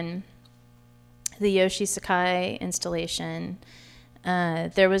working on the Yoshi Sakai installation,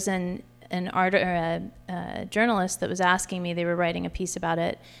 there was a journalist that was asking me, they were writing a piece about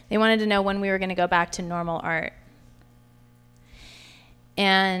it. They wanted to know when we were going to go back to normal art.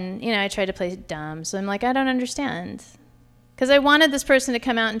 And, I tried to play dumb. So I'm like, I don't understand. Because I wanted this person to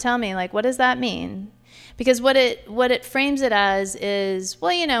come out and tell me, like, what does that mean? Because what it frames it as is,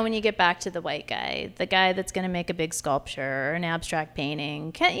 well, when you get back to the white guy, the guy that's going to make a big sculpture or an abstract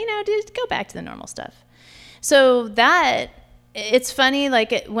painting, just go back to the normal stuff. So that, it's funny,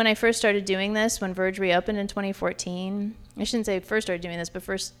 like when I first started doing this, when Verge reopened in 2014, I shouldn't say first started doing this, but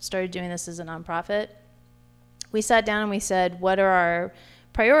first started doing this as a nonprofit, we sat down and we said, what are our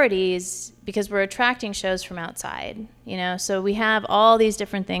priorities? Because we're attracting shows from outside, so we have all these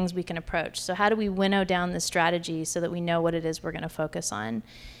different things we can approach. So how do we winnow down the strategy so that we know what it is we're going to focus on?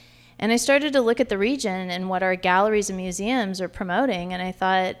 And I started to look at the region and what our galleries and museums are promoting, and I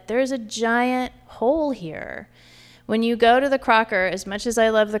thought, there's a giant hole here. When you go to the Crocker, as much as I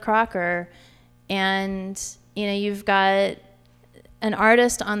love the Crocker, and you've got an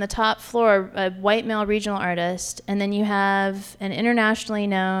artist on the top floor, a white male regional artist, and then you have an internationally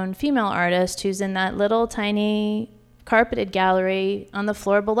known female artist who's in that little tiny carpeted gallery on the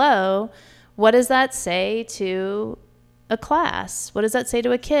floor below, what does that say to a class? What does that say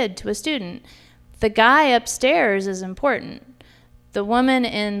to a kid, to a student? The guy upstairs is important. The woman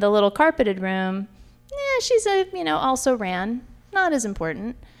in the little carpeted room, she's also ran, not as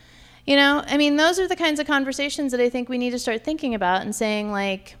important. Those are the kinds of conversations that I think we need to start thinking about and saying,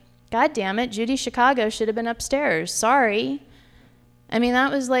 like, God damn it, Judy Chicago should have been upstairs. Sorry.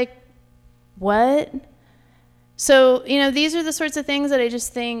 That was like, what? So, these are the sorts of things that I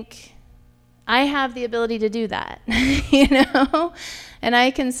just think I have the ability to do that, And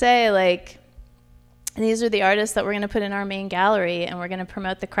I can say, like, these are the artists that we're going to put in our main gallery and we're going to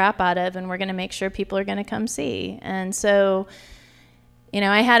promote the crap out of, and we're going to make sure people are going to come see. And so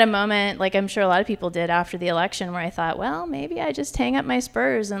I had a moment, like I'm sure a lot of people did after the election, where I thought, well, maybe I just hang up my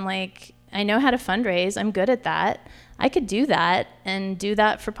spurs and like, I know how to fundraise. I'm good at that. I could do that and do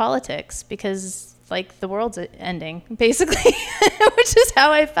that for politics because like the world's ending, basically, which is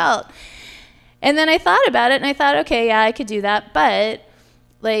how I felt. And then I thought about it and I thought, okay, yeah, I could do that. But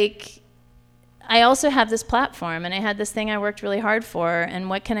like, I also have this platform and I had this thing I worked really hard for, and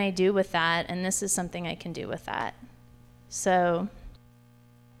what can I do with that? And this is something I can do with that. So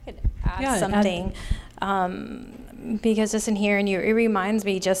I could add something. Because just in hearing you, it reminds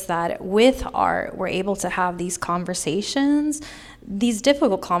me just that with art, we're able to have these conversations, these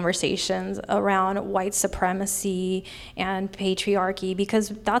difficult conversations around white supremacy and patriarchy, because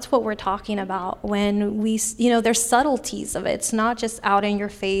that's what we're talking about when we, there's subtleties of it. It's not just out in your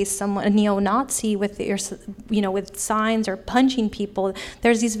face, someone, a neo-Nazi with your, with signs or punching people.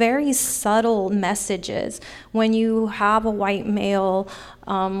 There's these very subtle messages when you have a white male,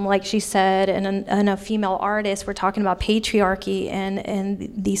 like she said, and a female artist. We're talking about patriarchy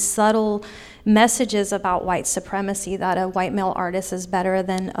and these subtle messages about white supremacy, that a white male artist is better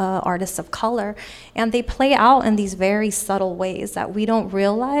than artists of color. And they play out in these very subtle ways that we don't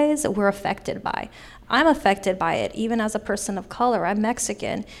realize we're affected by. I'm affected by it, even as a person of color. I'm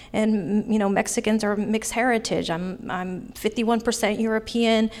Mexican, and Mexicans are mixed heritage. I'm 51%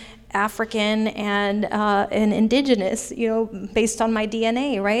 European, African, and indigenous, based on my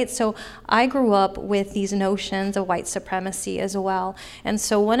DNA, right? So I grew up with these notions of white supremacy as well. And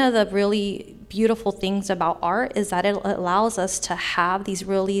so one of the really beautiful things about art is that it allows us to have these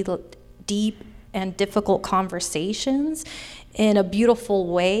really deep and difficult conversations in a beautiful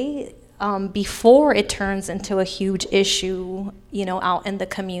way, before it turns into a huge issue, out in the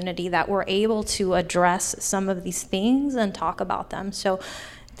community, that we're able to address some of these things and talk about them. So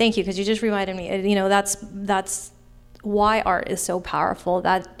thank you, because you just reminded me, that's why art is so powerful.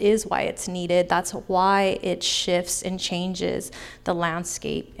 That is why it's needed. That's why it shifts and changes the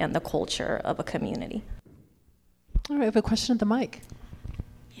landscape and the culture of a community. All right, I have a question at the mic.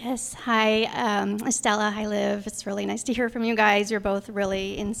 Yes, hi, Estella, hi Liv. It's really nice to hear from you guys. You're both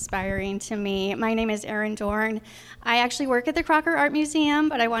really inspiring to me. My name is Erin Dorn. I actually work at the Crocker Art Museum,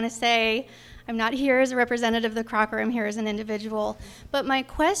 but I want to say I'm not here as a representative of the Crocker, I'm here as an individual. But my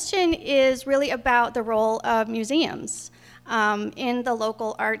question is really about the role of museums in the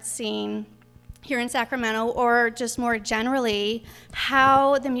local art scene here in Sacramento, or just more generally,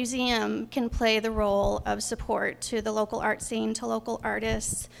 how the museum can play the role of support to the local art scene, to local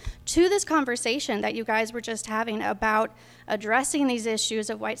artists, to this conversation that you guys were just having about addressing these issues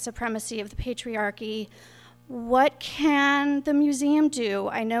of white supremacy, of the patriarchy. What can the museum do?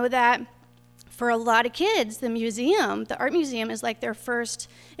 I know that for a lot of kids, the art museum is like their first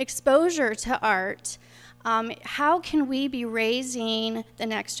exposure to art. How can we be raising the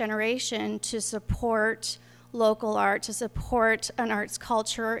next generation to support local art, to support an arts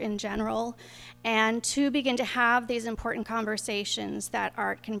culture in general, and to begin to have these important conversations that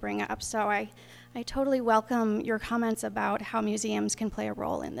art can bring up? So I totally welcome your comments about how museums can play a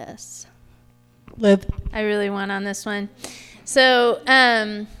role in this. Liv? I really want on this one. So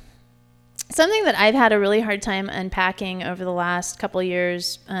something that I've had a really hard time unpacking over the last couple of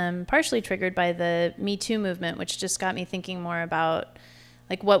years, partially triggered by the Me Too movement, which just got me thinking more about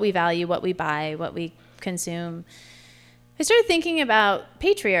like what we value, what we buy, what we consume. I started thinking about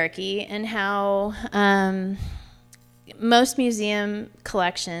patriarchy and how most museum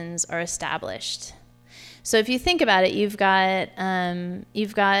collections are established. So if you think about it, you've got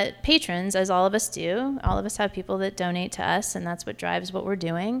patrons, as all of us do. All of us have people that donate to us, and that's what drives what we're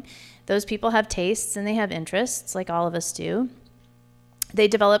doing. Those people have tastes and they have interests, like all of us do. They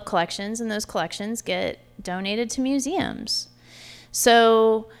develop collections, and those collections get donated to museums.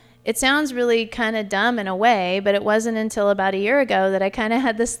 So it sounds really kind of dumb in a way, but it wasn't until about a year ago that I kind of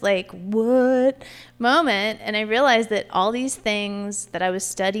had this like, what moment, and I realized that all these things that I was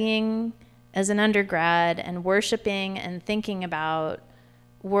studying as an undergrad and worshiping and thinking about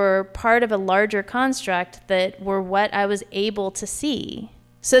were part of a larger construct that were what I was able to see.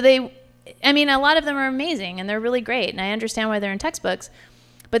 So a lot of them are amazing and they're really great, and I understand why they're in textbooks,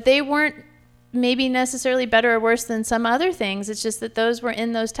 but they weren't maybe necessarily better or worse than some other things. It's just that those were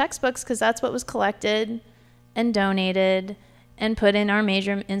in those textbooks because that's what was collected and donated and put in our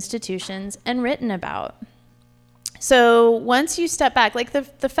major institutions and written about. So once you step back, like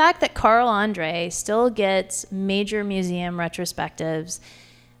the fact that Carl Andre still gets major museum retrospectives,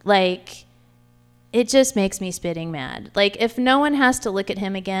 like it just makes me spitting mad. Like if no one has to look at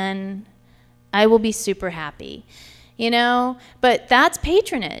him again, I will be super happy, But that's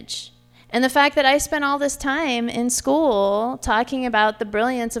patronage. And the fact that I spent all this time in school talking about the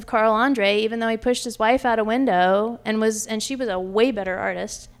brilliance of Carl Andre, even though he pushed his wife out a window and she was a way better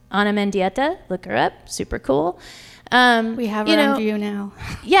artist. Ana Mendieta, look her up, super cool. We have her on view now.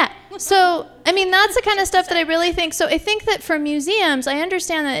 Yeah. So, I mean, that's the kind of stuff that I really think. So I think that for museums, I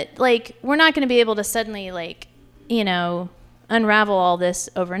understand that, like, we're not going to be able to suddenly, like, unravel all this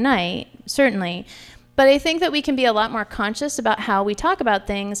overnight, certainly. But I think that we can be a lot more conscious about how we talk about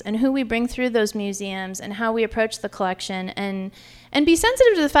things and who we bring through those museums and how we approach the collection, and be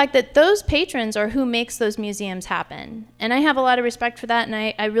sensitive to the fact that those patrons are who makes those museums happen. And I have a lot of respect for that, and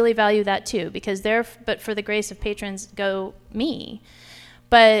I really value that too, because but for the grace of patrons go me.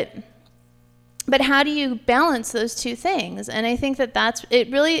 But how do you balance those two things? And I think that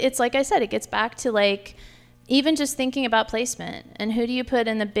it's like I said, it gets back to, like, even just thinking about placement and who do you put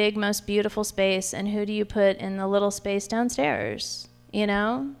in the big, most beautiful space and who do you put in the little space downstairs, I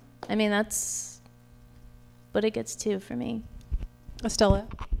mean, that's what it gets to for me. Estella?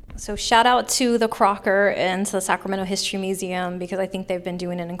 So shout out to the Crocker and to the Sacramento History Museum, because I think they've been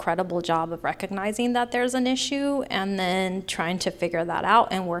doing an incredible job of recognizing that there's an issue and then trying to figure that out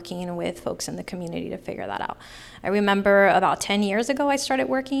and working with folks in the community to figure that out. I remember about 10 years ago I started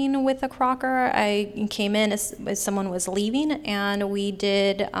working with the Crocker. I came in as someone was leaving, and we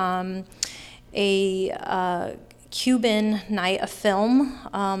did a Cuban night of film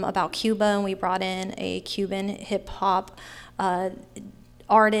about Cuba, and we brought in a Cuban hip-hop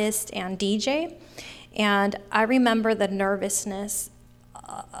artist and DJ. And I remember the nervousness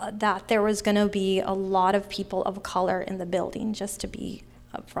that there was going to be a lot of people of color in the building, just to be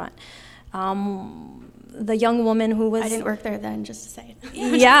upfront. The young woman who was... I didn't work there then, just to say it.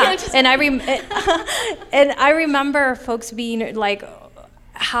 Yeah, and I remember folks being like,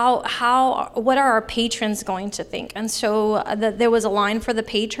 what are our patrons going to think? And so there was a line for the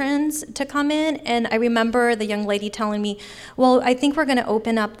patrons to come in, and I remember the young lady telling me, well, I think we're going to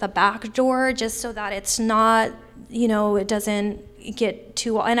open up the back door just so that it's not, it doesn't get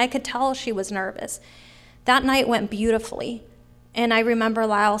too... And I could tell she was nervous. That night went beautifully. And I remember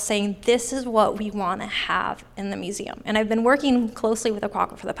Lyle saying, this is what we want to have in the museum. And I've been working closely with the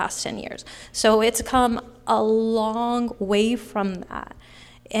Crocker for the past 10 years. So it's come a long way from that.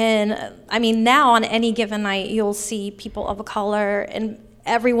 And I mean, now on any given night, you'll see people of color, and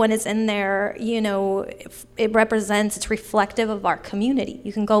everyone is in there, it represents, it's reflective of our community.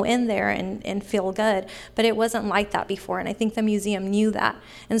 You can go in there and feel good, but it wasn't like that before, and I think the museum knew that.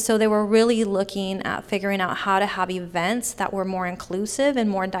 And so they were really looking at figuring out how to have events that were more inclusive and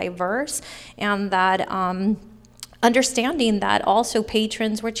more diverse, and that understanding that also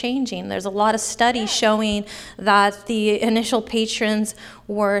patrons were changing. There's a lot of studies showing that the initial patrons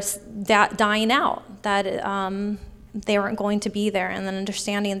were dying out, that they weren't going to be there, and then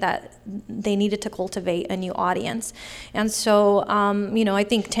understanding that they needed to cultivate a new audience. And so, I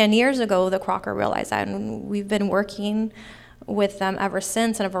think 10 years ago, the Crocker realized that, and we've been working with them ever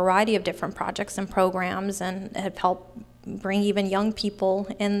since in a variety of different projects and programs, and have helped bring even young people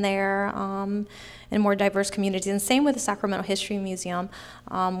in there, in more diverse communities. And same with the Sacramento History Museum,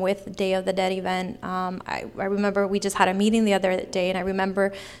 with the Day of the Dead event. I remember we just had a meeting the other day, and I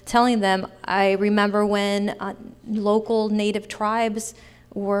remember telling them, I remember when local Native tribes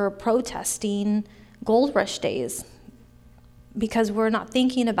were protesting Gold Rush days, because we're not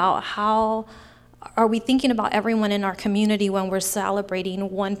thinking about are we thinking about everyone in our community when we're celebrating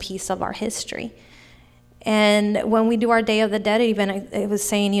one piece of our history. And when we do our Day of the Dead event, it was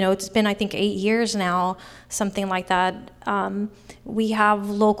saying, it's been, I think, 8 years now, something like that. We have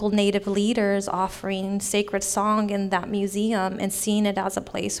local Native leaders offering sacred song in that museum and seeing it as a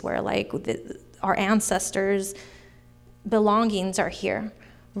place where, like, our ancestors' belongings are here,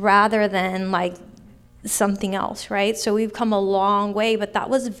 rather than, like, something else, right? So we've come a long way, but that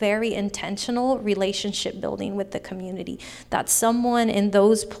was very intentional relationship building with the community that someone in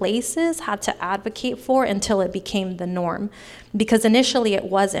those places had to advocate for until it became the norm, because initially it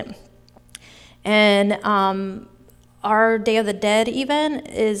wasn't. And our Day of the Dead event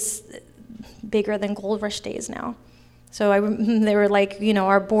is bigger than Gold Rush days now. So they were like,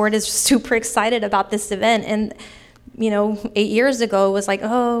 our board is super excited about this event, and 8 years ago it was like,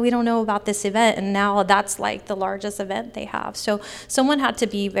 oh, we don't know about this event, and now that's like the largest event they have. So someone had to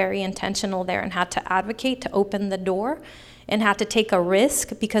be very intentional there and had to advocate to open the door and had to take a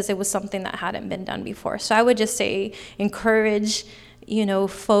risk, because it was something that hadn't been done before. So I would just say, encourage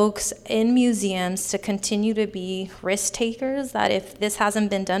folks in museums to continue to be risk takers, that if this hasn't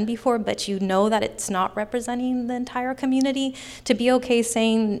been done before, but that it's not representing the entire community, to be okay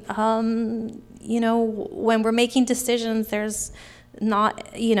saying, when we're making decisions, there's not,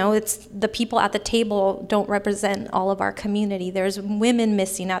 it's the people at the table don't represent all of our community. There's women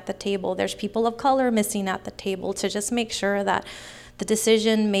missing at the table. There's people of color missing at the table, to just make sure that the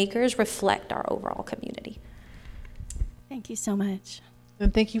decision makers reflect our overall community. Thank you so much.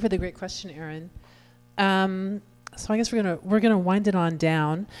 And thank you for the great question, Erin. So I guess we're gonna wind it on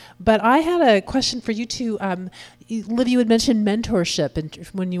down. But I had a question for you two. Liv, you had mentioned mentorship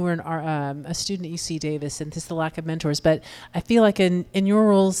when you were a student at UC Davis, and just the lack of mentors. But I feel like in your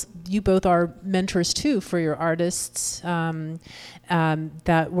roles, you both are mentors too for your artists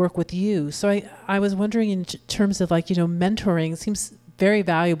that work with you. So I was wondering, in terms of mentoring seems very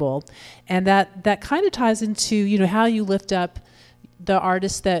valuable, and that kind of ties into how you lift up the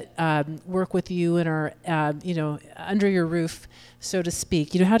artists that work with you and are under your roof, so to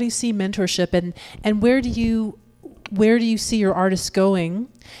speak. How do you see mentorship, and where do you see your artists going?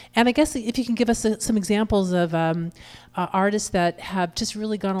 And I guess if you can give us some examples of artists that have just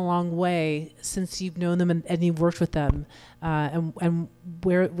really gone a long way since you've known them and you've worked with them, and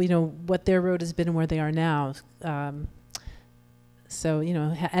where what their road has been and where they are now. So,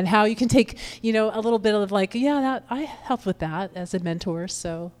 and how you can take, a little bit of that I helped with that as a mentor.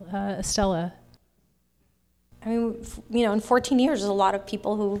 So, Estella. I mean, in 14 years, there's a lot of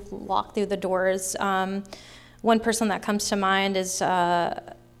people who walk through the doors. One person that comes to mind is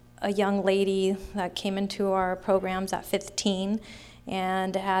a young lady that came into our programs at 15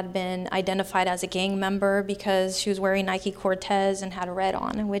 and had been identified as a gang member because she was wearing Nike Cortez and had red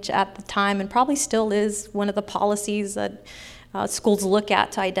on, which at the time, and probably still is, one of the policies that schools look at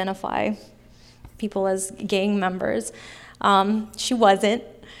to identify people as gang members. She wasn't,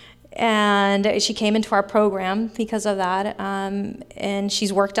 and she came into our program because of that, and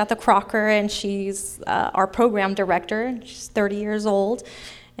she's worked at the Crocker, and she's our program director. She's 30 years old,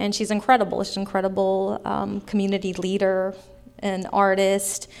 and she's incredible. She's an incredible community leader and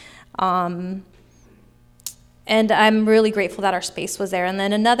artist, and I'm really grateful that our space was there. And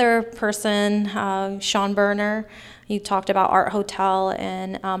then another person, Sean Berner. You talked about Art Hotel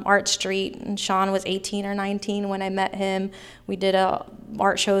and Art Street, and Sean was 18 or 19 when I met him. We did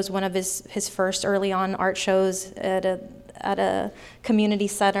art shows, one of his first early on art shows at a community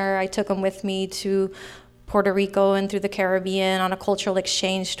center. I took him with me to Puerto Rico and through the Caribbean on a cultural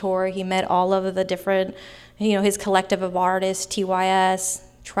exchange tour. He met all of the different, his collective of artists, TYS,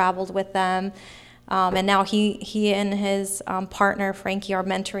 traveled with them. And now he and his partner, Frankie, are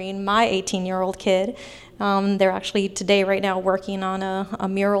mentoring my 18-year-old kid. They're actually today, right now, working on a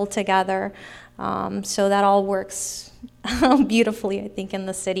mural together. So that all works beautifully, I think, in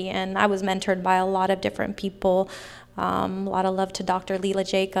the city. And I was mentored by a lot of different people. A lot of love to Dr. Leela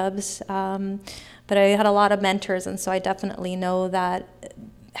Jacobs. But I had a lot of mentors, and so I definitely know that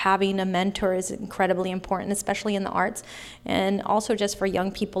having a mentor is incredibly important, especially in the arts. And also just for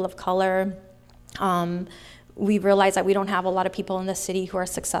young people of color, we realize that we don't have a lot of people in the city who are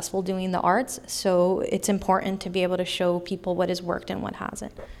successful doing the arts, so it's important to be able to show people what has worked and what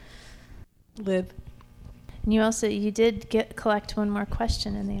hasn't. Liv. And you did collect one more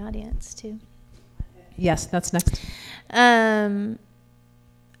question in the audience too. Yes, that's next. So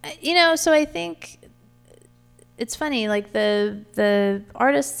I think it's funny, the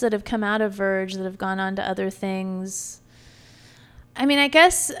artists that have come out of Verge that have gone on to other things. I mean, I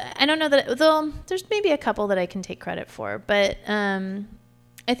guess, I don't know that, there's maybe a couple that I can take credit for, but I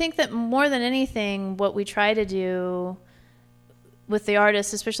think that more than anything, what we try to do with the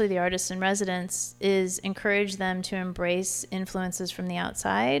artists, especially the artists in residence, is encourage them to embrace influences from the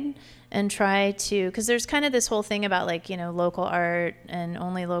outside and try to, because there's kind of this whole thing about local art and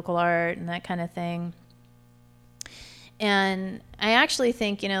only local art and that kind of thing. And I actually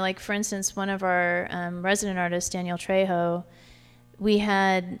think, for instance, one of our resident artists, Daniel Trejo, we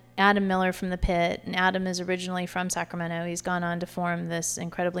had Adam Miller from The Pit, and Adam is originally from Sacramento. He's gone on to form this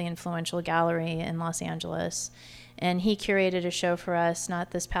incredibly influential gallery in Los Angeles. And he curated a show for us, not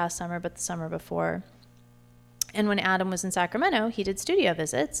this past summer, but the summer before. And when Adam was in Sacramento, he did studio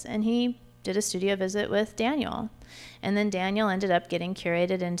visits, and he did a studio visit with Daniel. And then Daniel ended up getting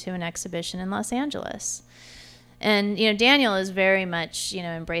curated into an exhibition in Los Angeles. And, Daniel is very much,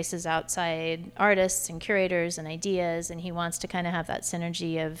 embraces outside artists and curators and ideas, and he wants to kind of have that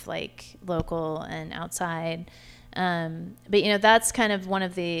synergy of local and outside. But, that's kind of one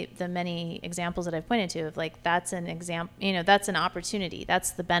of the many examples that I've pointed to of that's an example, that's an opportunity.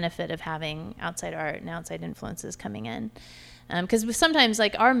 That's the benefit of having outside art and outside influences coming in. Because sometimes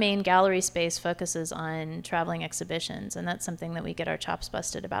our main gallery space focuses on traveling exhibitions, and that's something that we get our chops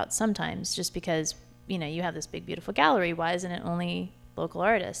busted about sometimes, just because you have this big, beautiful gallery. Why isn't it only local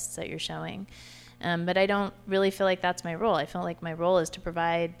artists that you're showing? But I don't really feel like that's my role. I feel like my role is to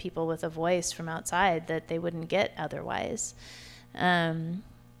provide people with a voice from outside that they wouldn't get otherwise. And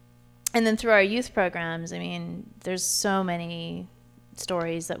then through our youth programs, I mean, there's so many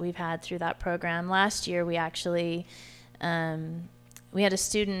stories that we've had through that program. Last year, we actually, we had a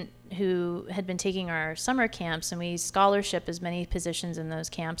student who had been taking our summer camps, and we scholarship as many positions in those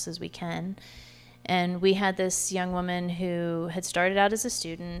camps as we can. And we had this young woman who had started out as a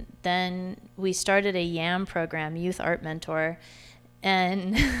student. Then we started a YAM program, Youth Art Mentor.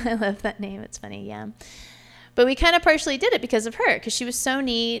 And I love that name. It's funny, YAM. But we kind of partially did it because of her, because she was so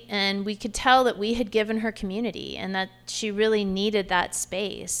neat, and we could tell that we had given her community and that she really needed that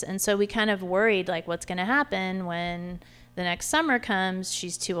space. And so we kind of worried, like, what's going to happen when the next summer comes?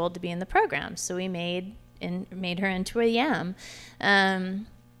 She's too old to be in the program. So we made her into a YAM.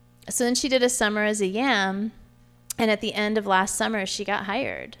 So then she did a summer as a YAM, and at the end of last summer, she got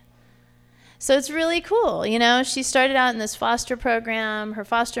hired. So it's really cool. You know, she started out in this foster program. Her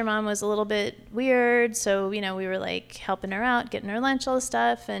foster mom was a little bit weird. So, you know, we were like helping her out, getting her lunch, all this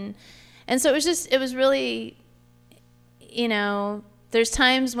stuff. And so it was really, you know, there's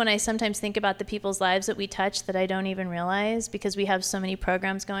times when I sometimes think about the people's lives that we touch that I don't even realize, because we have so many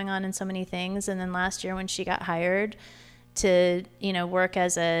programs going on and so many things. And then last year when she got hired to, you know, work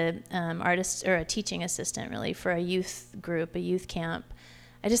as a artist or a teaching assistant really for a youth group, a youth camp,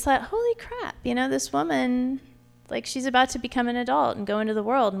 I just thought, holy crap, you know, this woman, like, she's about to become an adult and go into the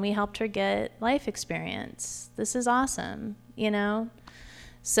world, and we helped her get life experience. This is awesome, you know?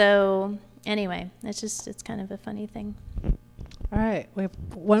 So anyway, it's kind of a funny thing. All right, we have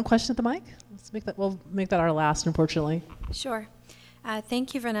one question at the mic. We'll make that our last, unfortunately. Sure.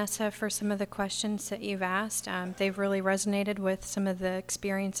 Thank you, Vanessa, for some of the questions that you've asked. They've really resonated with some of the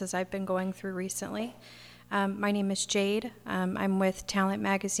experiences I've been going through recently. My name is Jade. I'm with Talent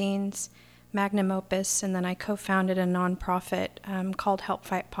Magazine's Magnum Opus, and then I co-founded a nonprofit called Help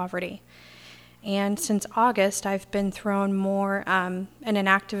Fight Poverty. And since August, I've been thrown more in an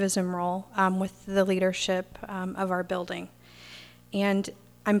activism role with the leadership of our building. And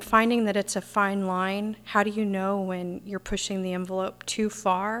I'm finding that it's a fine line. How do you know when you're pushing the envelope too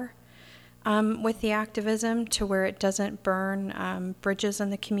far with the activism to where it doesn't burn bridges in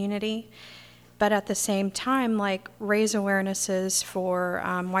the community? But at the same time, like, raise awarenesses for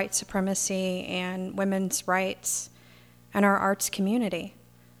white supremacy and women's rights and our arts community.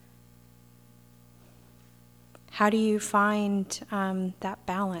 How do you find that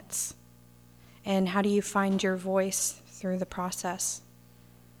balance? And how do you find your voice through the process?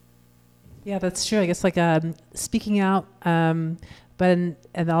 Yeah, that's true. I guess like speaking out, and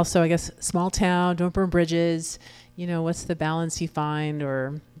also I guess small town, don't burn bridges. You know, what's the balance you find,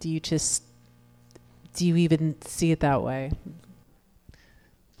 or do you even see it that way?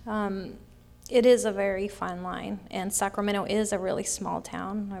 It is a very fine line, and Sacramento is a really small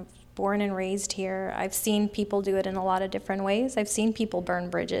town. I've born and raised here. I've seen people do it in a lot of different ways. I've seen people burn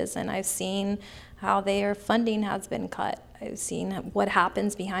bridges, and I've seen how their funding has been cut. I've seen what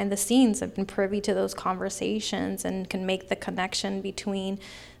happens behind the scenes. I've been privy to those conversations and can make the connection between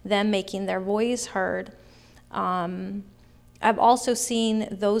them making their voice heard. I've also seen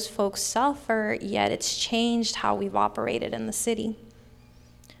those folks suffer, yet it's changed how we've operated in the city.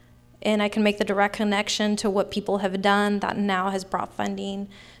 And I can make the direct connection to what people have done that now has brought funding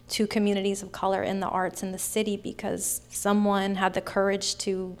to communities of color in the arts in the city, because someone had the courage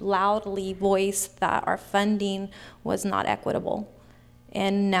to loudly voice that our funding was not equitable.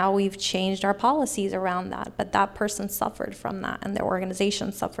 And now we've changed our policies around that, but that person suffered from that, and their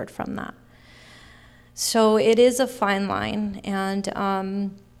organization suffered from that. So it is a fine line, and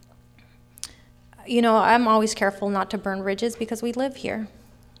you know, I'm always careful not to burn bridges because we live here.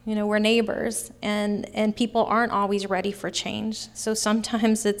 You know, we're neighbors, and people aren't always ready for change. So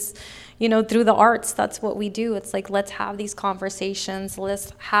sometimes it's, you know, through the arts, that's what we do. It's like, let's have these conversations,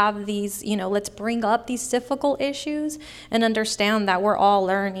 let's have these, you know, let's bring up these difficult issues and understand that we're all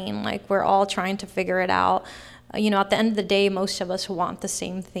learning, like we're all trying to figure it out. You know, at the end of the day, most of us want the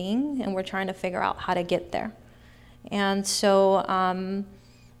same thing, and we're trying to figure out how to get there. And so,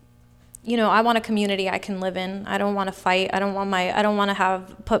 you know, I want a community I can live in. I don't want to fight. I don't want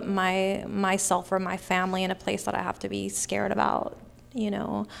to put myself or my family in a place that I have to be scared about, you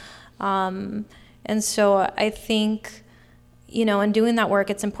know. And so I think, you know, in doing that work,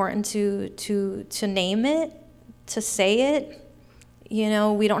 it's important to name it, to say it. You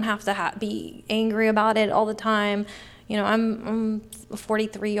know, we don't have to be angry about it all the time. You know, I'm a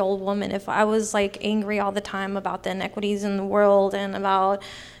 43-year-old woman. If I was like angry all the time about the inequities in the world and about,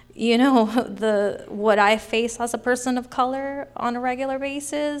 you know, what I face as a person of color on a regular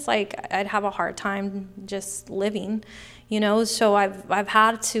basis, like I'd have a hard time just living, you know. So I've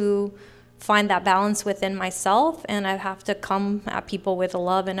had to find that balance within myself, and I have to come at people with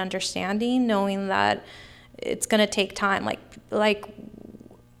love and understanding, knowing that it's gonna take time.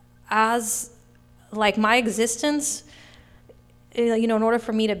 As my existence, you know, in order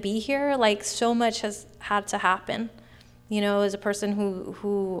for me to be here, like so much has had to happen. You know, as a person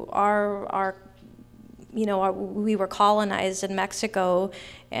who we were colonized in Mexico,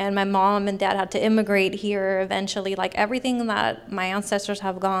 and my mom and dad had to immigrate here eventually. Like everything that my ancestors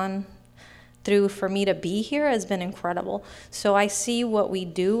have gone through for me to be here has been incredible. So I see what we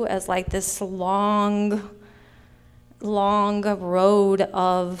do as like this long road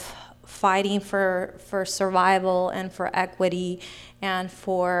of fighting for survival and for equity and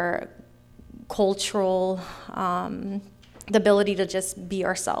for cultural the ability to just be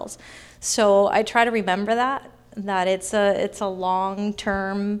ourselves. So I try to remember that it's a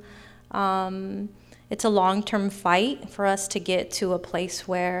long-term fight for us to get to a place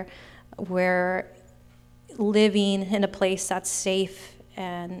where we're living in a place that's safe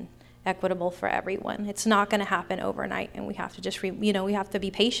and equitable for everyone. It's not going to happen overnight, and we have to just we have to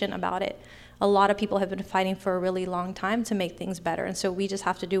be patient about it. A lot of people have been fighting for a really long time to make things better, and so we just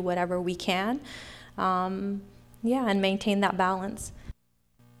have to do whatever we can. And maintain that balance.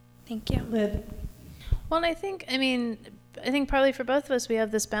 Thank you. Liv. Well, I think probably for both of us, we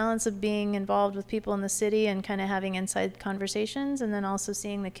have this balance of being involved with people in the city and kind of having inside conversations, and then also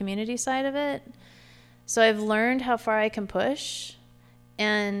seeing the community side of it. So I've learned how far I can push,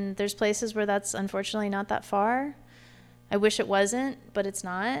 and there's places where that's unfortunately not that far. I wish it wasn't, but it's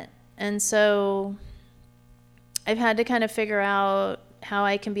not. And so I've had to kind of figure out how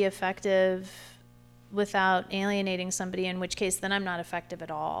I can be effective without alienating somebody, in which case then I'm not effective at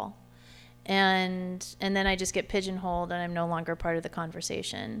all. And then I just get pigeonholed and I'm no longer part of the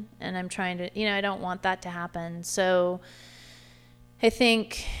conversation. And I'm trying to, I don't want that to happen. So I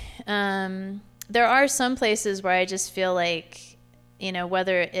think there are some places where I just feel like,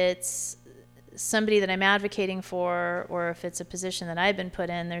 whether it's somebody that I'm advocating for or if it's a position that I've been put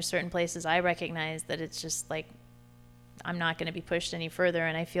in, there's certain places I recognize that it's just like I'm not going to be pushed any further.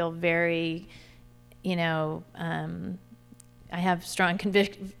 And I feel very I have strong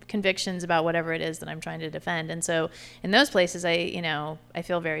convictions about whatever it is that I'm trying to defend. And so in those places, I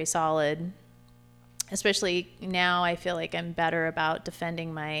feel very solid. Especially now, I feel like I'm better about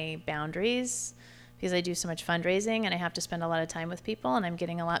defending my boundaries because I do so much fundraising and I have to spend a lot of time with people, and I'm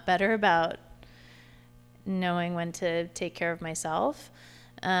getting a lot better about knowing when to take care of myself.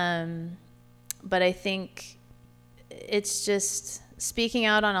 But I think it's just speaking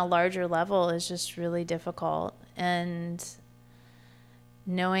out on a larger level is just really difficult, and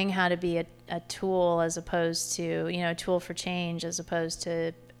knowing how to be a tool as opposed to, a tool for change as opposed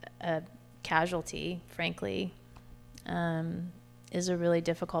to a casualty, frankly, is a really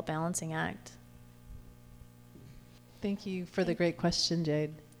difficult balancing act. Thank you for the great question,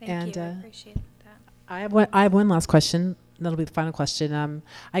 Jade. Thank you. I appreciate that. I have one last question. That'll be the final question.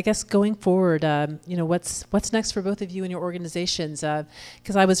 I guess going forward, what's next for both of you and your organizations?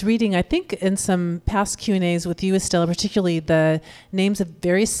 Because I was reading, I think, in some past Q&As with you, Estella, particularly the names of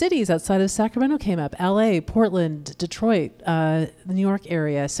various cities outside of Sacramento came up: L.A., Portland, Detroit, the New York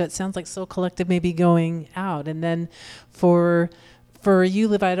area. So it sounds like Soul Collective may be going out. And then for you,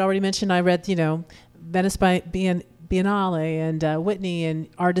 Liv, I had already mentioned, I read, Venice Biennale and Whitney and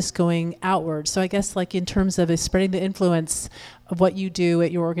artists going outward. So I guess like in terms of spreading the influence of what you do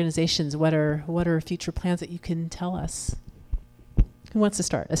at your organizations, what are future plans that you can tell us? Who wants to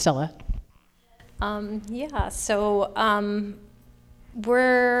start? Estella. So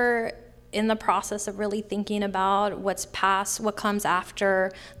we're in the process of really thinking about what comes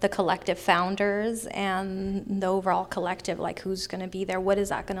after the collective founders and the overall collective, like who's going to be there, what is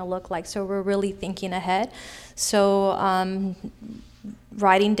that going to look like. So we're really thinking ahead. So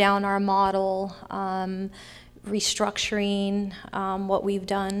writing down our model, restructuring what we've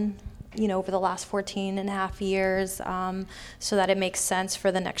done over the last 14 and a half years, so that it makes sense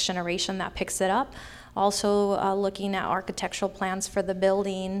for the next generation that picks it up. Also looking at architectural plans for the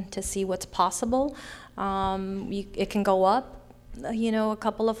building to see what's possible. It can go up, a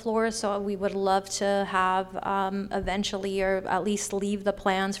couple of floors, so we would love to have eventually, or at least leave the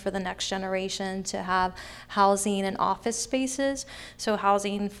plans for the next generation to have housing and office spaces. So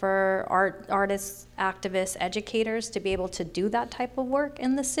housing for artists, activists, educators to be able to do that type of work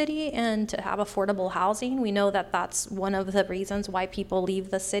in the city and to have affordable housing. We know that that's one of the reasons why people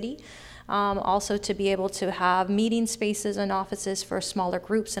leave the city. Also to be able to have meeting spaces and offices for smaller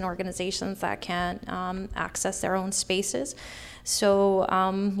groups and organizations that can't access their own spaces. So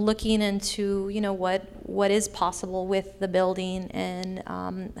looking into, what is possible with the building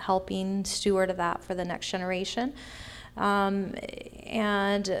and helping steward that for the next generation.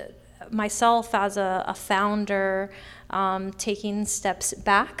 And myself as a founder, taking steps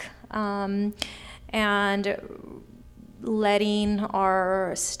back and letting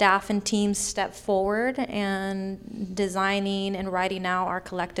our staff and teams step forward and designing and writing out our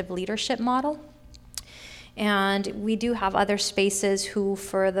collective leadership model. And we do have other spaces who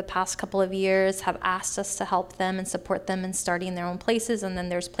for the past couple of years have asked us to help them and support them in starting their own places, and then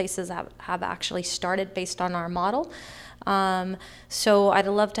there's places that have actually started based on our model. So I'd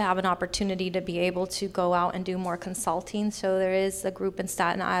love to have an opportunity to be able to go out and do more consulting. So there is a group in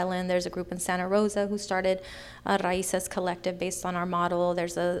Staten Island, there's a group in Santa Rosa who started Raices Collective based on our model.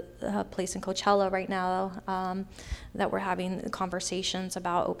 There's a place in Coachella right now that we're having conversations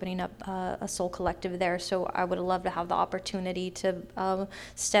about opening up a soul collective there. So I would love to have the opportunity to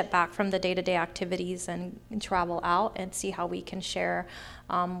step back from the day-to-day activities and travel out and see how we can share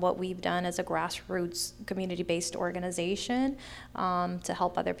what we've done as a grassroots community-based organization to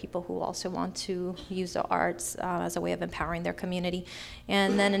help other people who also want to use the arts as a way of empowering their community.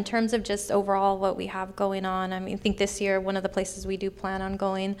 And then in terms of just overall what we have going on, I think this year one of the places we do plan on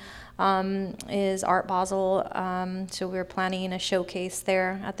going is Art Basel. So we're planning a showcase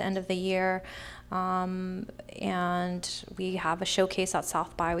there at the end of the year. And we have a showcase at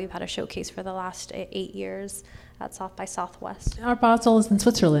South by. We've had a showcase for the last 8 years at South by Southwest. Art Basel is in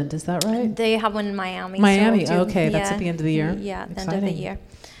Switzerland, is that right? They have one in Miami. Miami, so okay, that's at the end of the year? Yeah, at the Exciting. end of the year.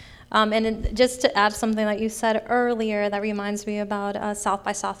 And just to add something that you said earlier, that reminds me about South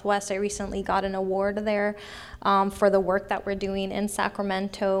by Southwest. I recently got an award there for the work that we're doing in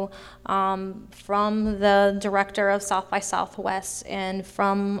Sacramento from the director of South by Southwest and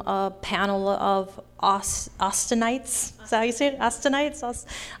from a panel of Austinites. Is that how you say it? Austinites?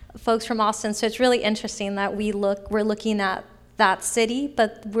 Folks from Austin. So it's really interesting that we're looking at that city,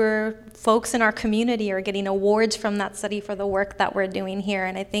 but folks in our community are getting awards from that city for the work that we're doing here.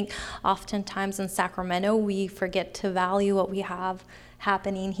 And I think oftentimes in Sacramento, we forget to value what we have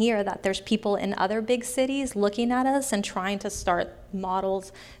happening here, that there's people in other big cities looking at us and trying to start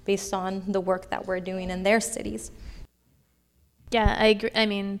models based on the work that we're doing in their cities. Yeah, I agree. I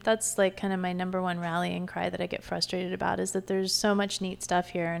mean, that's like kind of my number one rallying cry that I get frustrated about, is that there's so much neat stuff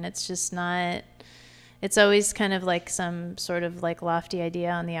here and it's just not... It's always kind of like some sort of like lofty idea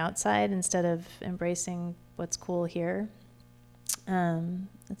on the outside instead of embracing what's cool here. I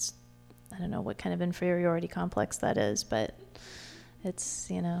don't know what kind of inferiority complex that is, but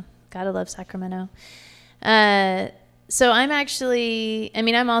it's, gotta love Sacramento. So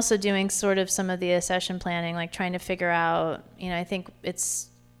I'm also doing sort of some of the accession planning, like trying to figure out, I think it's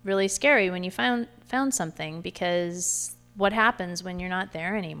really scary when you found something, because what happens when you're not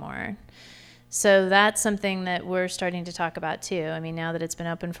there anymore? So that's something that we're starting to talk about too. I mean, now that it's been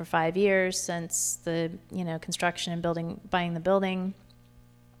open for 5 years since the, construction and buying the building,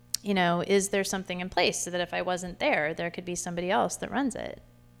 is there something in place so that if I wasn't there could be somebody else that runs it?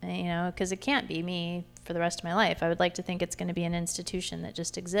 Because it can't be me for the rest of my life. I would like to think it's going to be an institution that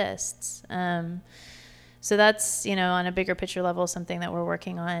just exists. So that's, on a bigger picture level, something that we're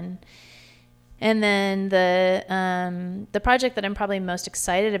working on. And then the project that I'm probably most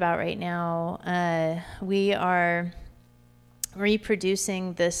excited about right now, we are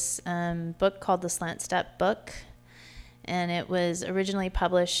reproducing this book called the Slant Step Book. And it was originally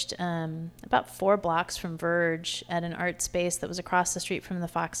published about 4 blocks from Verge at an art space that was across the street from the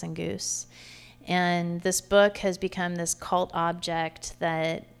Fox and Goose. And this book has become this cult object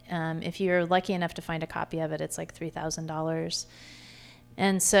that if you're lucky enough to find a copy of it, it's like $3,000.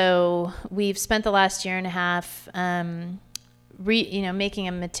 And so we've spent the last year and a half making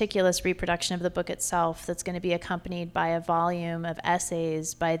a meticulous reproduction of the book itself that's going to be accompanied by a volume of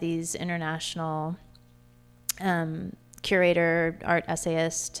essays by these international curator, art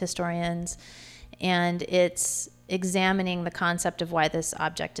essayist, historians. And it's examining the concept of why this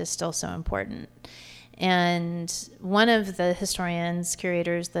object is still so important. And one of the historians,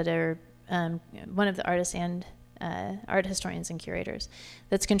 curators that are, one of the artists and art historians and curators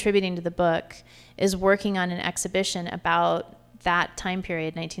that's contributing to the book is working on an exhibition about that time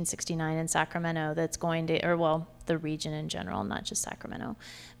period, 1969 in Sacramento, that's going to, the region in general, not just Sacramento,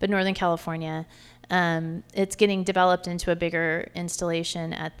 but Northern California. It's getting developed into a bigger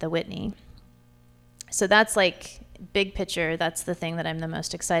installation at the Whitney. So that's like big picture, that's the thing that I'm the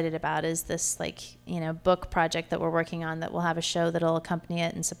most excited about, is this book project that we're working on that will have a show that'll accompany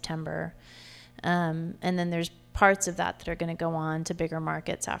it in September. And then there's parts of that are going to go on to bigger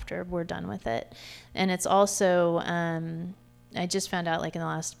markets after we're done with it. And it's also, I just found out in the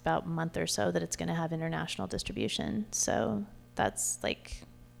last about month or so that it's going to have international distribution. So that's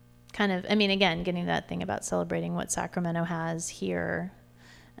again, getting that thing about celebrating what Sacramento has here.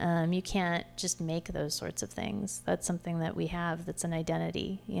 You can't just make those sorts of things. That's something that we have that's an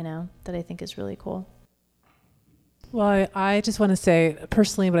identity, that I think is really cool. Well, I just want to say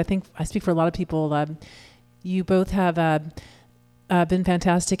personally, but I think I speak for a lot of people, you both have been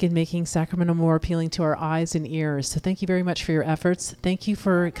fantastic in making Sacramento more appealing to our eyes and ears. So thank you very much for your efforts. Thank you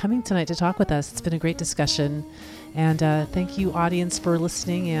for coming tonight to talk with us. It's been a great discussion. And thank you, audience, for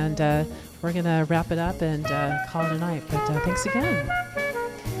listening. And we're going to wrap it up and call it a night. But thanks again.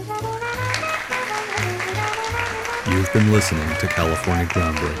 You've been listening to California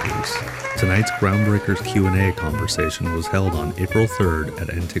Groundbreakers. Tonight's Groundbreakers Q&A conversation was held on April 3rd at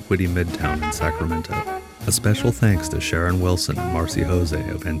Antiquity Midtown in Sacramento. A special thanks to Sharon Wilson and Marcy Jose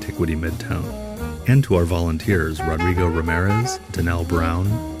of Antiquity Midtown, and to our volunteers Rodrigo Ramirez, Danelle Brown,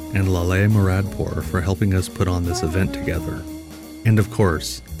 and Laleh Muradpour for helping us put on this event together. And of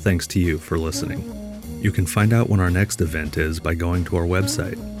course, thanks to you for listening. You can find out when our next event is by going to our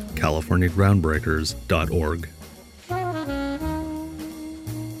website, californiagroundbreakers.org.